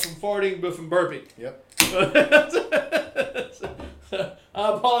place, not from farting, but from burping. Yep.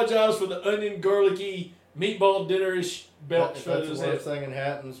 I apologize for the onion, garlicky, meatball dinner-ish belch. If that's the worst thing that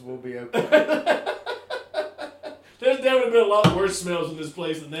happens, we'll be okay. There's definitely been a lot worse smells in this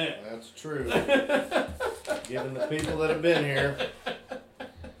place than that. That's true. Given the people that have been here.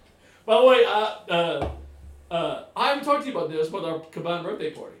 By the way, I haven't talked to you about this, about our combined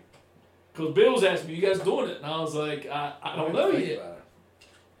birthday party. Because Bill's asked me, you guys doing it? And I was like, I don't know think yet. about it.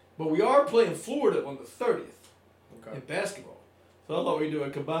 But we are playing Florida on the 30th Okay. in basketball. So I thought we'd do a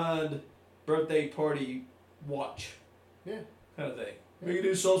combined birthday party watch. Yeah. Kind of thing. We can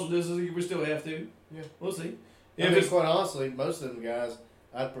do social distancing if we still have to. Yeah. We'll see. I If mean, it's quite honestly, most of them guys,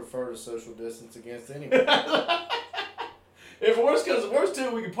 I'd prefer to social distance against anyway. if worst comes to worst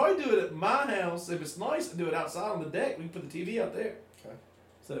too, we could probably do it at my house if it's nice and do it outside on the deck. We can put the TV out there. Okay.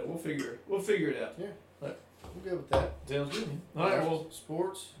 So we'll figure it out. Yeah. Right. I'm good with that. Sounds good. All right, well,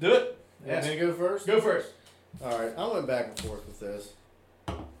 Sports. do it. You want me to go first? Go first. All right. I went back and forth with this.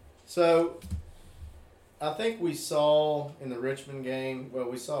 So, I think we saw in the Richmond game, well,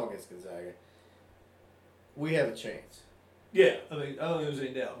 we saw against Gonzaga, we have a chance. Yeah, I don't think there's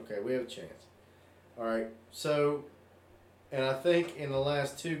any doubt. Okay, we have a chance. All right. So, and I think in the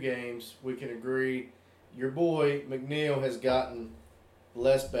last two games, we can agree your boy McNeil has gotten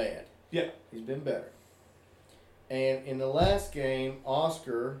less bad. Yeah. He's been better. And in the last game,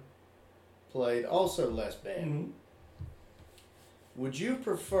 Oscar played also less bad. Mm-hmm. Would you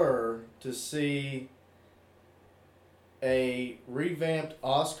prefer to see a revamped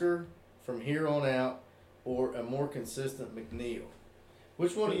Oscar from here on out or a more consistent McNeil?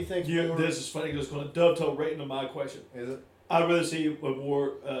 Which one do you think more? This is funny because it's going to dovetail right into my question. Is it? I'd rather see a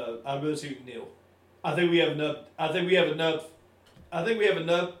more. I'd rather see McNeil. I think we have enough. I think we have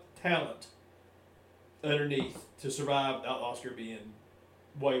enough talent underneath to survive without Oscar being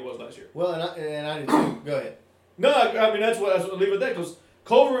what he was last year. Well, and I did too. Go ahead. No, I mean that's what I'll leave it at that because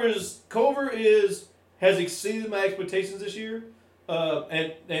Culver has exceeded my expectations this year,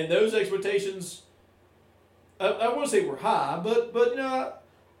 and those expectations. I wouldn't say were high, but you know,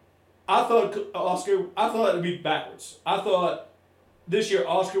 I thought it'd be backwards. I thought this year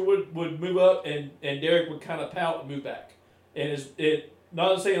Oscar would move up and Derek would kind of pout and move back. And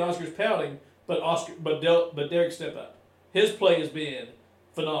not saying Oscar's pouting, but Derek stepped up. His play has been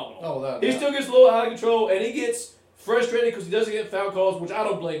phenomenal. Oh, that. He still gets a little out of control and he gets frustrated because he doesn't get foul calls, which I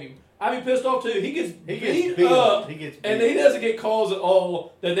don't blame him. I'd be pissed off too. He gets beat up, and he doesn't get calls at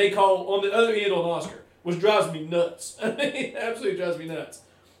all that they call on the other end on Oscar, which drives me nuts. I mean, it absolutely drives me nuts.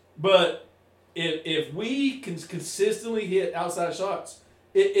 But if we can consistently hit outside shots,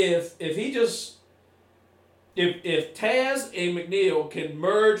 if Taz and McNeil can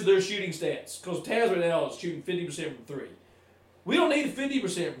merge their shooting stats, because Taz right now is shooting 50% from three. We don't need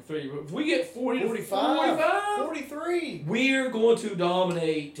 50% from three. If we get 40 to 45, 43, we're going to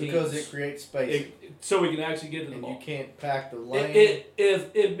dominate teams. because it creates space. So we can actually get to the and ball. you can't pack the lane.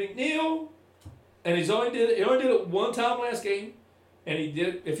 If McNeil, and he only did it one time last game, and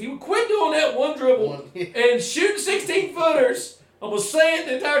if he would quit doing that one dribble and shooting 16-footers, I'm going to say it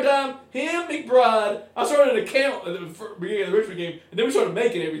the entire time, him, McBride, I started to count at the beginning of the Richmond game, and then we started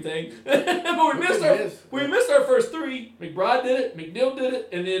making everything. But we missed our first three. McBride did it, McNeil did it,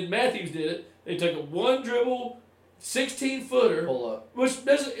 and then Matthews did it. They took a one dribble, 16-footer. Pull up. Which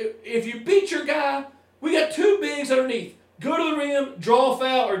doesn't, if you beat your guy, we got two bigs underneath. Go to the rim, draw a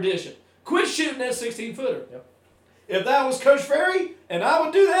foul, or dish it. Quit shooting that 16-footer. Yep. If that was Coach Ferry, and I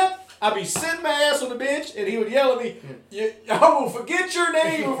would do that, I'd be sitting my ass on the bench, and he would yell at me, I will forget your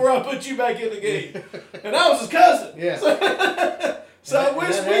name before I put you back in the game. And I was his cousin. Yeah. So I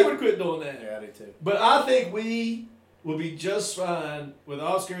wish we would quit doing that. Yeah, I do too. But I think we will be just fine with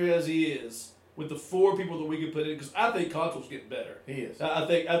Oscar as he is, with the four people that we could put in, because I think Cottrell's getting better. He is. I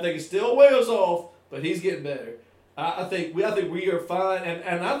think it's still ways off, but he's getting better. I think we are fine,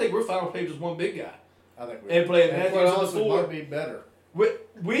 and I think we're fine with playing just one big guy. I think And playing Matthews on the honestly, floor. might be better.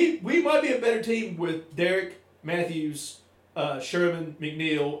 We might be a better team with Derek, Matthews, Sherman,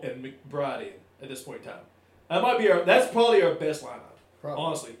 McNeil, and McBride in at this point in time. That's probably our best lineup, Probably.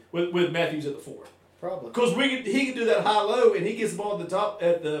 honestly, with Matthews at the four. Probably. Because he can do that high-low, and he gets the ball at the top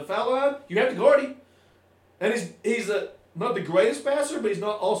at the foul line. You have to guard him, and he's not the greatest passer, but he's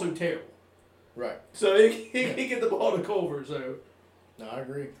not also terrible. Right. So he can get the ball to Culver. So. No, I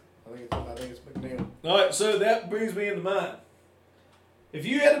agree. I think it's McNeil. All right, so that brings me into mind. If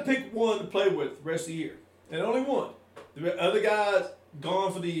you had to pick one to play with the rest of the year, and only one, the other guy's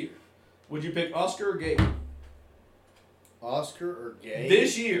gone for the year, would you pick Oscar or Gabe? Oscar or Gabe?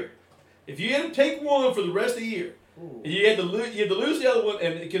 This year. If you had to take one for the rest of the year, Ooh. you had to lose the other one,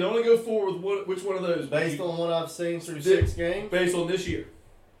 and it can only go forward with which one of those? Based on what I've seen through 6 games? Based on this year.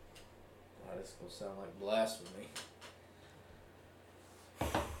 This is going to sound like blasphemy.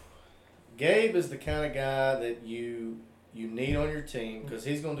 Gabe is the kind of guy that you need on your team because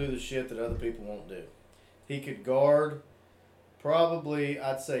he's going to do the shit that other people won't do. He could guard probably,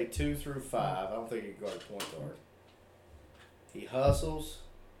 I'd say, 2 through 5. I don't think he could guard a point guard. He hustles.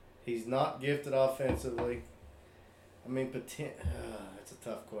 He's not gifted offensively. I mean, that's a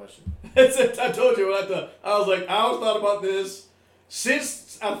tough question. I told you what I thought. I was like, I always thought about this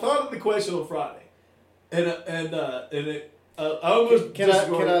since I thought of the question on Friday, and I almost can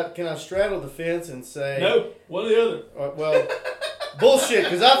I straddle the fence and say no, one or the other. Well, bullshit,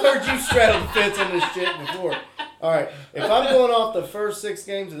 because I've heard you straddle the fence on this shit before. All right, if I'm going off the first 6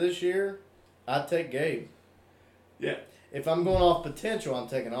 games of this year, I'd take Gabe. Yeah. If I'm going off potential, I'm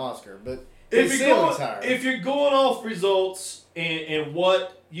taking Oscar. But if you're going off results and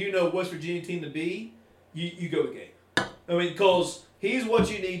what you know West Virginia team to be, you go with Gabe. I mean, because he's what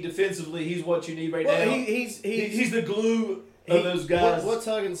you need defensively. He's what you need now. He's the glue of those guys. What's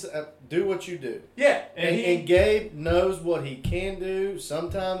Huggins? Do what you do. Yeah, and Gabe knows what he can do.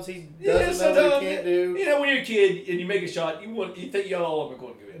 Sometimes he doesn't know what he can't do. You know, when you're a kid and you make a shot, you think y'all all of them are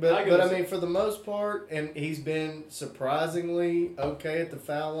going to go in. But I mean, for the most part, and he's been surprisingly okay at the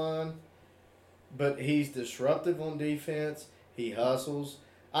foul line. But he's disruptive on defense. He hustles.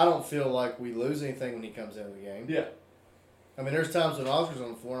 I don't feel like we lose anything when he comes into the game. Yeah. I mean, there's times when Oscar's on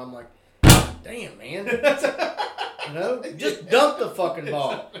the floor and I'm like, damn, man. You know? Just dunk the fucking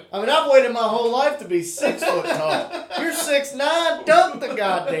ball. I mean, I've waited my whole life to be 6 foot tall. You're 6'9", dunk the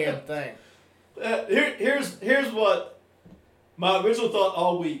goddamn thing. Here's what my original thought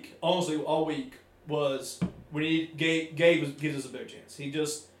all week, honestly, was when Gabe gives us a better chance.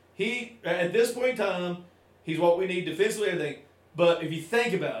 He at this point in time, he's what we need defensively, everything. But if you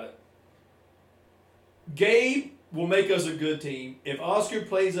think about it, Gabe will make us a good team. If Oscar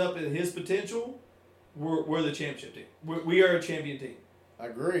plays up at his potential, we're the championship team. We are a champion team. I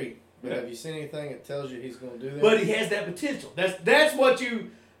agree. But have you seen anything that tells you he's going to do that? But he has that potential. That's what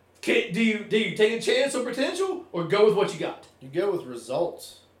you can do. You take a chance on potential or go with what you got? You go with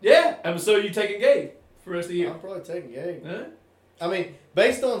results. Yeah. And so you taking Gabe for the rest of the year? I'm probably taking Gabe. Huh? I mean,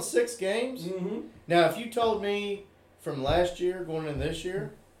 based on 6 games. Mm-hmm. Now, if you told me from last year going into this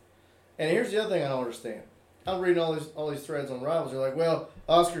year, and here's the other thing I don't understand. I'm reading all these threads on Rivals. They're like, well,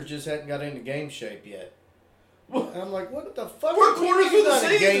 Oscar just hadn't got into game shape yet. And I'm like, what the fuck? We're quarters of the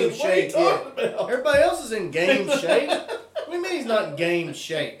season. Game what are you talking yet? about? Everybody else is in game shape. What do you mean he's not in game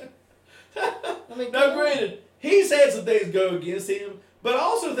shape? I mean, now, granted, he's had some things go against him, but I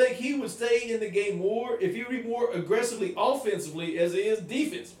also think he would stay in the game more if he would be more aggressively offensively as he is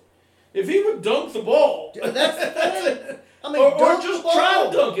defensively. If he would dunk the ball. That's the thing. I mean, or just try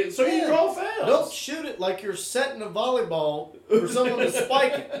to dunk it so you draw fouls. Don't shoot it like you're setting a volleyball for someone to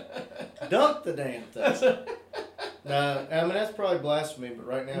spike it. Dunk the damn thing. No, I mean, that's probably blasphemy, but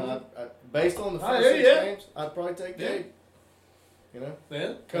right now, I based on the first 6 games, I'd probably take Gabe. You know?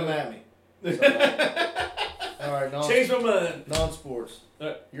 Yeah. Come at me. All right, change my mind. Non-sports.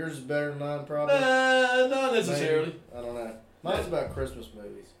 Right. Yours is better than mine, probably? Not necessarily. Maybe. I don't know. Mine's about Christmas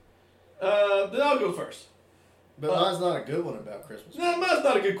movies. Then I'll go first. But mine's not a good one about Christmas. No, mine's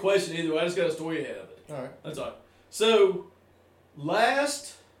not a good question either. I just got a story ahead of it. All right. That's all right. So, what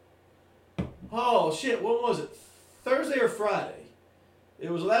was it? Thursday or Friday? It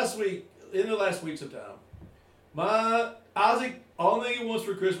was last week, in the last week sometime. My Isaac, all thing he wants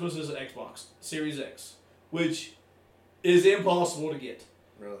for Christmas is an Xbox Series X, which is impossible to get.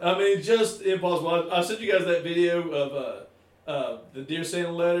 Really? I mean, just impossible. I sent you guys that video of the Dear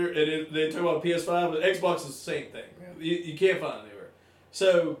Santa letter, and they talk about PS5, but Xbox is the same thing. Yeah. You can't find it anywhere.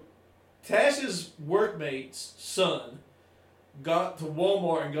 So, Tash's workmate's son got to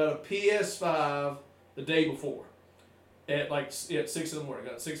Walmart and got a PS5 the day before at 6 in the morning.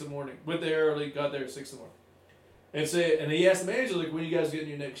 Got 6 in the morning. Went there early, got there at 6 in the morning. And he asked the manager, like, when are you guys getting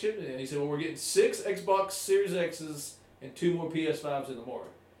your next shipment? And he said, well, we're getting 6 Xbox Series X's and 2 more PS5s in the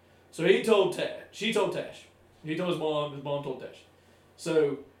morning. So he told Tash. She told Tash. He told his mom told Tash.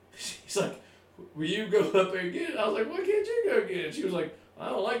 So he's like, will you go up there and get it? I was like, why can't you go get it? She was like, I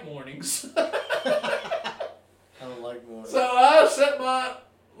don't like mornings. I don't like mornings. So I set my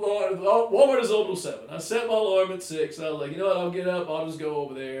alarm. Walmart is open till 7. I set my alarm at 6. I was like, you know what? I'll get up. I'll just go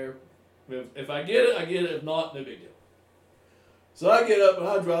over there. If I get it, I get it. If not, no big deal. So I get up and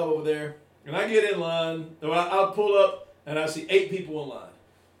I drive over there. And I get in line. I pull up and I see 8 people in line.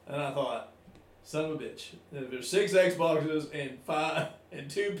 And I thought, son of a bitch. If there's 6 Xboxes and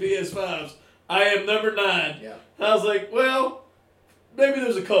 2 PS5s, I am number 9. Yeah. I was like, well, maybe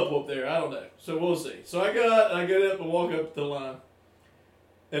there's a couple up there. I don't know. So we'll see. So I get up and walk up the line.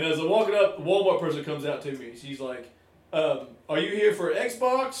 And as I'm walking up, the Walmart person comes out to me. She's like, are you here for an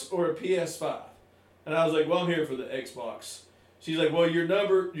Xbox or a PS5? And I was like, well, I'm here for the Xbox. She's like, well, your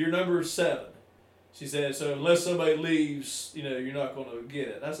number is 7. She said, so unless somebody leaves, you're not going to get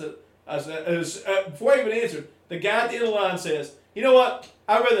it. I said, before I even answered, the guy at the end of the line says, you know what?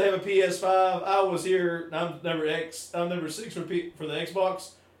 I'd rather have a PS5. I was here. I'm number 6 for the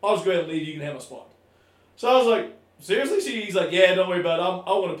Xbox. I'll just go ahead and leave. You can have my spot. So I was like, seriously? He's like, yeah, don't worry about it.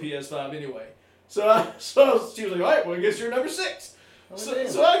 I want a PS5 anyway. So she was like, all right, well, I guess you're number 6. So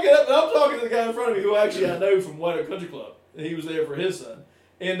I get up and I'm talking to the guy in front of me who actually I know from White Oak Country Club. He was there for his son.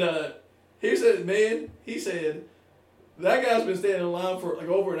 And he said, that guy's been standing in line for like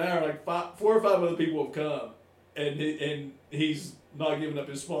over an hour. Like 4 or 5 other people have come. And he's not giving up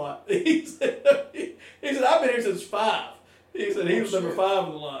his spot. He said, I've been here since 5. He said he was number 5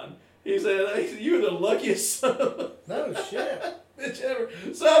 in the line. He said, you were the luckiest son of no shit. bitch ever.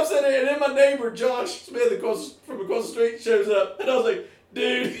 So I'm sitting there, and then my neighbor, Josh Smith, from across the street, shows up. And I was like,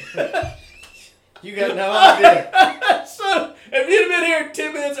 dude. You got no idea. So, if you'd have been here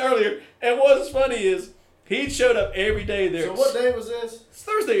 10 minutes earlier, and what's funny is, he showed up every day there. So what day was this? It's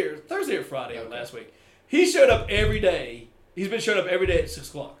Thursday or Friday of last week. He showed up every day. He's been showing up every day at 6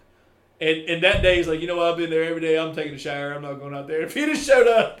 o'clock. And that day, he's like, you know what, I've been there every day. I'm taking a shower. I'm not going out there. If he'd have showed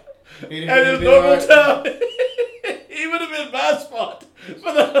up at his normal time, he would have been my spot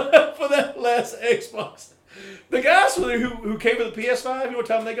for that last Xbox. The guys who came for the PS5, you know what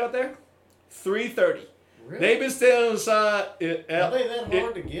time they got there? 3:30. Really? They've been standing on the side Are they that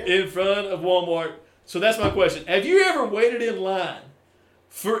hard to get? in front of Walmart. So that's my question. Have you ever waited in line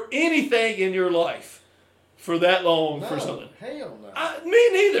for anything in your life for that long for something? Hell no. Me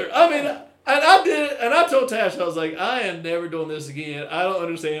neither. I mean, and I did it, and I told Tash, I was like, I am never doing this again. I don't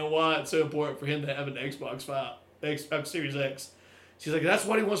understand why it's so important for him to have an Xbox Series X. She's like, that's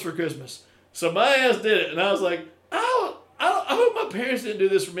what he wants for Christmas. So my ass did it, and I was like, I hope my parents didn't do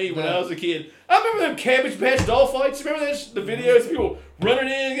this for me when I was a kid. I remember them Cabbage Patch doll fights. Remember the videos of people running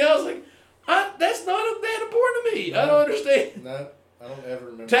in? And I was like, that's not that important to me. No. I don't understand. No, I don't ever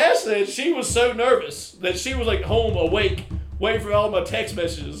remember. Tash said she was so nervous that she was like home awake, waiting for all my text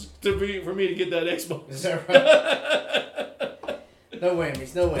messages for me to get that Xbox. Is that right? No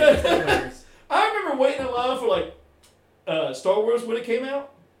whammies. I remember waiting in line for like Star Wars when it came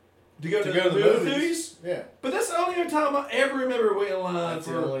out to go to the movies. Yeah, but that's the only other time I ever remember waiting in line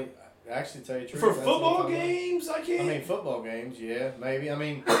actually, tell you the truth. For football games, I can't. I mean, football games, yeah, maybe. I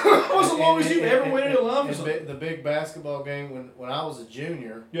mean, what's the longest you've ever waited in line for something? The big basketball game when I was a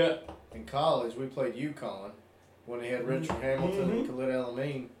junior. Yeah. In college, we played UConn when they had Richard Hamilton and Khalid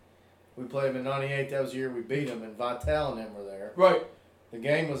El-Amin. We played them in '98. That was the year we beat them, and Vitale and them were there. Right. The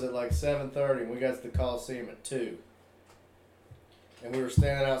game was at like 7:30, and we got to the Coliseum at 2. And we were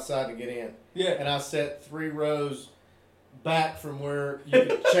standing outside to get in. Yeah. And I sat 3 rows back from where you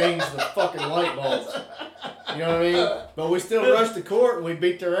could change the fucking light bulbs. You know what I mean? But we still rushed the court and we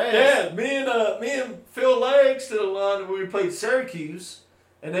beat their ass. Yeah, me and Phil Legg stood in line when we played Syracuse,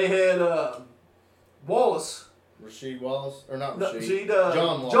 and they had Wallace. Rasheed Wallace, or not Rasheed?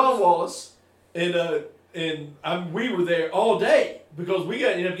 John Wallace, and we were there all day because we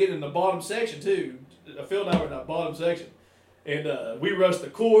ended up getting in the bottom section too. Phil and I were in the bottom section, and we rushed the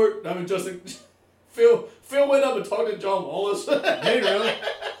court. I mean, Phil went up and talked to John Wallace. Did he really?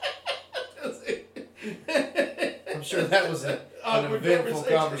 I'm sure that was an eventful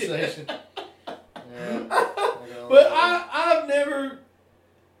conversation. Yeah. But I've never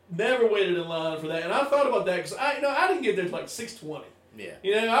waited in line for that, and I thought about that because I didn't get there till like 6:20.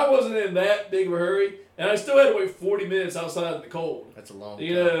 Yeah. I wasn't in that big of a hurry, and I still had to wait 40 minutes outside in the cold. That's a long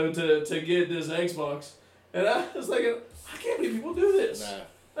time. To get this Xbox, and I was thinking, I can't believe people do this. No.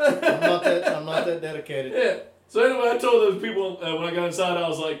 I'm not that dedicated. Yeah. So anyway, I told those people when I got inside, I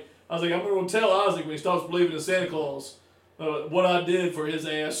was like, I'm going to tell Isaac when he stops believing in Santa Claus what I did for his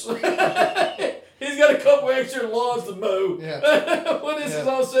ass. He's got a couple extra lawns to mow. Yeah. When this is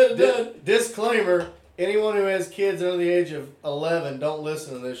all said and done. Disclaimer: anyone who has kids under the age of 11, don't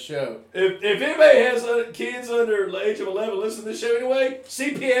listen to this show. If anybody has kids under the age of 11 listen to this show anyway,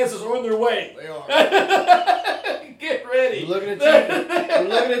 CPS is on their way. They are. Get ready. We're looking at you.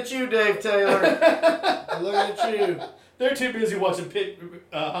 We're looking at you, Dave Taylor. We're looking at you. They're too busy watching pit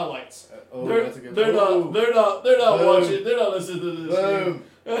highlights. That's a good They're not Boom. watching. They're not listening to this. Boom.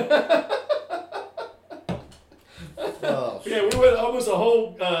 Oh, yeah, we went almost a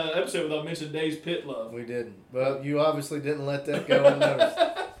whole episode without mentioning Dave's pit love. We didn't. Well, you obviously didn't let that go unnoticed.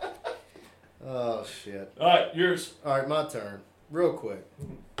 Oh, shit. All right, yours. All right, my turn. Real quick.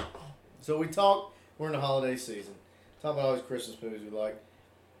 So we're in the holiday season. Talking about all these Christmas movies we like.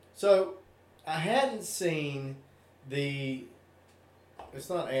 So, I hadn't seen it's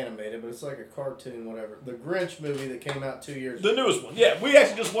not animated, but it's like a cartoon, whatever. The Grinch movie that came out 2 years The ago. newest one. Yeah, we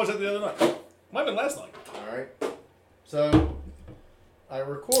actually just watched it the other night. Might have been last night. All right. So I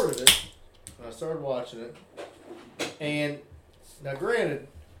recorded it and I started watching it. And now, granted,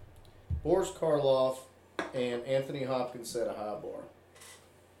 Boris Karloff and Anthony Hopkins set a high bar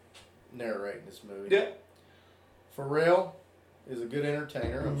narrating this movie. Yeah. Pharrell is a good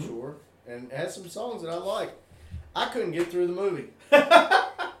entertainer, I'm sure, and has some songs that I like. I couldn't get through the movie.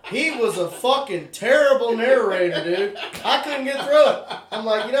 He was a fucking terrible narrator, dude. I couldn't get through it. I'm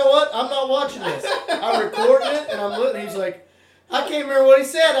like, you know what? I'm not watching this. I recorded it, and I'm looking. He's like, I can't remember what he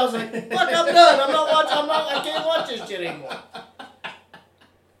said. I was like, fuck, I'm done. I'm not watching. I can't watch this shit anymore.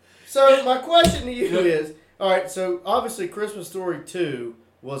 So my question to you is, all right. So obviously, Christmas Story 2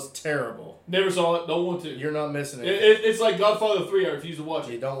 was terrible. Never saw it. Don't want to. You're not missing it. It's like Godfather 3. I refuse to watch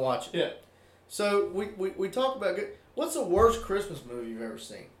You it. don't watch it. Yeah. So we talk about good. What's the worst Christmas movie you've ever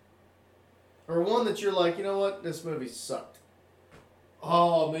seen? Or one that you're like, you know what, this movie sucked.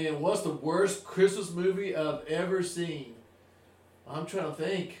 Oh man, what's the worst Christmas movie I've ever seen? I'm trying to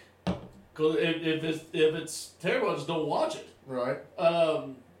think. Cause if it's terrible, I just don't watch it. Right.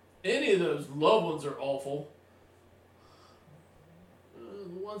 Any of those loved ones are awful.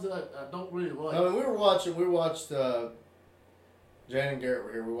 The ones that I don't really like. I mean, we watched Jan and Garrett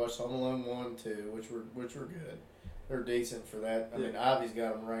were here. We watched Home Alone 1 and 2, which were good. They're decent for that. I mean, Ivy's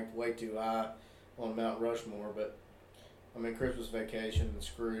got them ranked way too high on Mount Rushmore, but I mean, Christmas Vacation and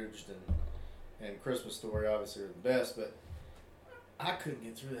Scrooged and Christmas Story obviously are the best, but I couldn't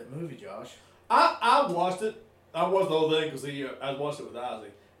get through that movie, Josh. I watched it. I watched the whole thing because I watched it with Ozzy.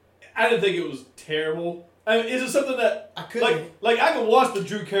 I didn't think it was terrible. I mean, is it something that I couldn't. like I could watch the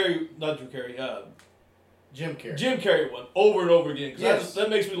Jim Carrey one over and over again because that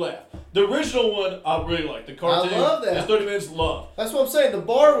makes me laugh. The original one I really like. The cartoon. I love that. It's 30 minutes love. That's what I'm saying. The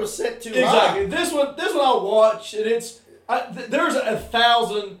bar was set too high. Exactly. This one I'll watch, and there's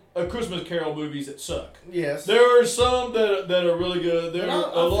 1,000 Christmas Carol movies that suck. Yes. There are some that are really good. There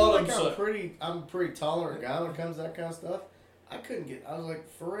are a lot of them suck. I'm a pretty tolerant guy when it comes to that kind of stuff. I couldn't get. I was like,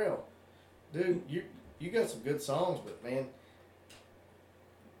 for real, dude. You got some good songs, but man,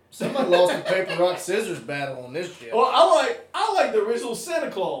 somebody lost the paper rock scissors battle on this shit. Well, I like the original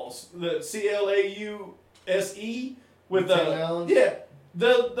Santa Claus, the CLAUSE with Tim Allen? yeah.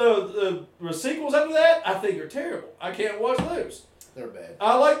 The sequels after that I think are terrible. I can't watch those. They're bad.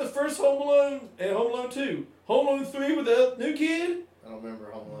 I like the first Home Alone and Home Alone 2. Home Alone 3 with the new kid. I don't remember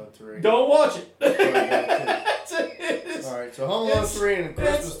Home Alone 3. Don't watch it. All right, so Home Alone 3 and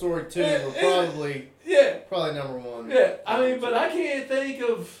Christmas Story 2 were probably number one. Yeah, I mean, but I can't think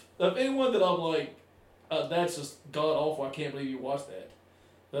of anyone that I'm like, that's just god awful. I can't believe you watched that.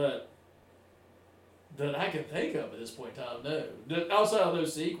 That I can think of at this point in time. No, outside of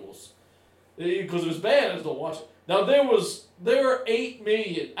those sequels, because it was bad. I just don't watch it. Now there are 8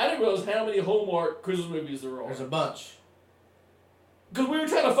 million. I didn't realize how many Hallmark Christmas movies there are. There's a bunch. Because we were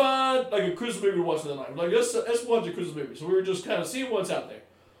trying to find like a Christmas movie to watch the night. Like let's watch a Christmas movie. So we were just kind of seeing what's out there.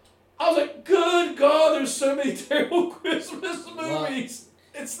 I was like, good God, there's so many terrible Christmas movies.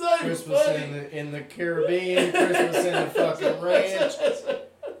 It's not Christmas even funny. in the Caribbean, Christmas in the fucking ranch,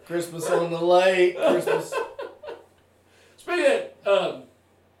 Christmas on the lake, Christmas. Speaking of,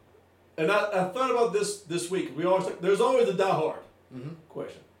 and I thought about this week. There's always the Die Hard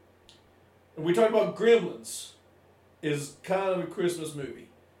question. And we talked about Gremlins is kind of a Christmas movie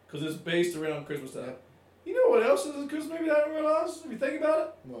because it's based around Christmas time. Yep. You know what else is a Christmas movie that I didn't realize? If you think about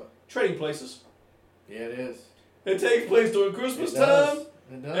it, What? Trading Places. Yeah, it is. It takes place during Christmas It does. time.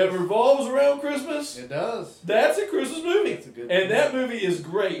 It does. It revolves around Christmas. It does. That's a Christmas movie. That's a good and movie. that movie is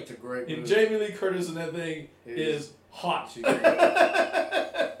great. It's a great movie. And Jamie Lee Curtis in that thing It is hot. She's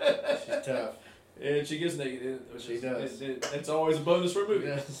tough. And she gets naked. She does. It's always a bonus for a movie.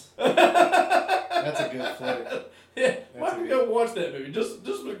 Yes. That's a good flick. Yeah, why don't we go watch that movie? Just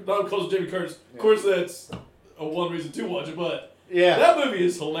not because of Jamie Curtis. Yeah. Of course, that's a one reason to watch it, but Yeah. that movie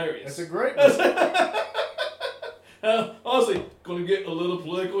is hilarious. That's a great movie. Honestly, going to get a little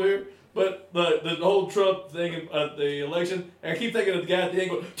political here, but the whole Trump thing at the election, and I keep thinking of the guy at the end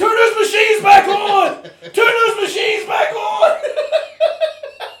going, "Turn those machines back on! Turn those machines back on!"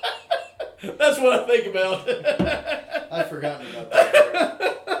 That's what I think about. I've forgotten about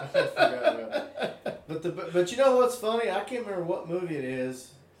that. I've forgotten about that. But you know what's funny? I can't remember what movie it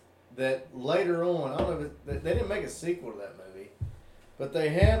is that later on, I don't know if they didn't make a sequel to that movie, but they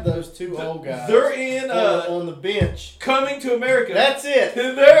have those two old guys. They're in on the bench. Coming to America. That's it.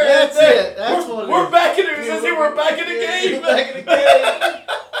 That's it. That's what it we're is. back in it. We're back in the game. We're back in the game.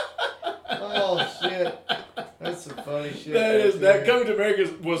 Oh shit. That's some Holy shit! That Coming to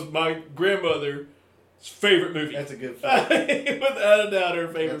America was my grandmother's favorite movie. That's a good flick. Without a doubt, her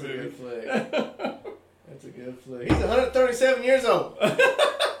favorite That's a movie. good flick. That's a good flick. He's 137 years old.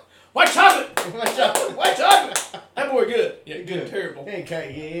 White chocolate. White chocolate. White chocolate. That boy good. Yeah, good. Terrible. I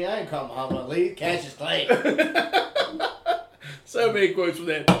ain't call Muhammad Ali. Cassius Clay. So many quotes from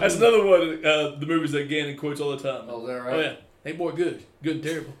that. That's another one of the movies that Gannon quotes all the time. Oh, is that right? Oh, yeah. Hey, boy, good. Good and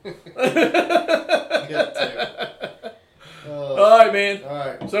terrible. Good too. All right, man. All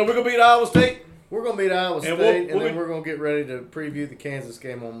right. So we're going to beat Iowa State? We're going to beat Iowa State, we'll and then we're going to get ready to preview the Kansas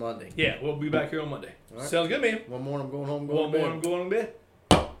game on Monday. Yeah, we'll be back here on Monday. All right. Sounds good, man. One more, I'm going home. One more, I'm going to bed.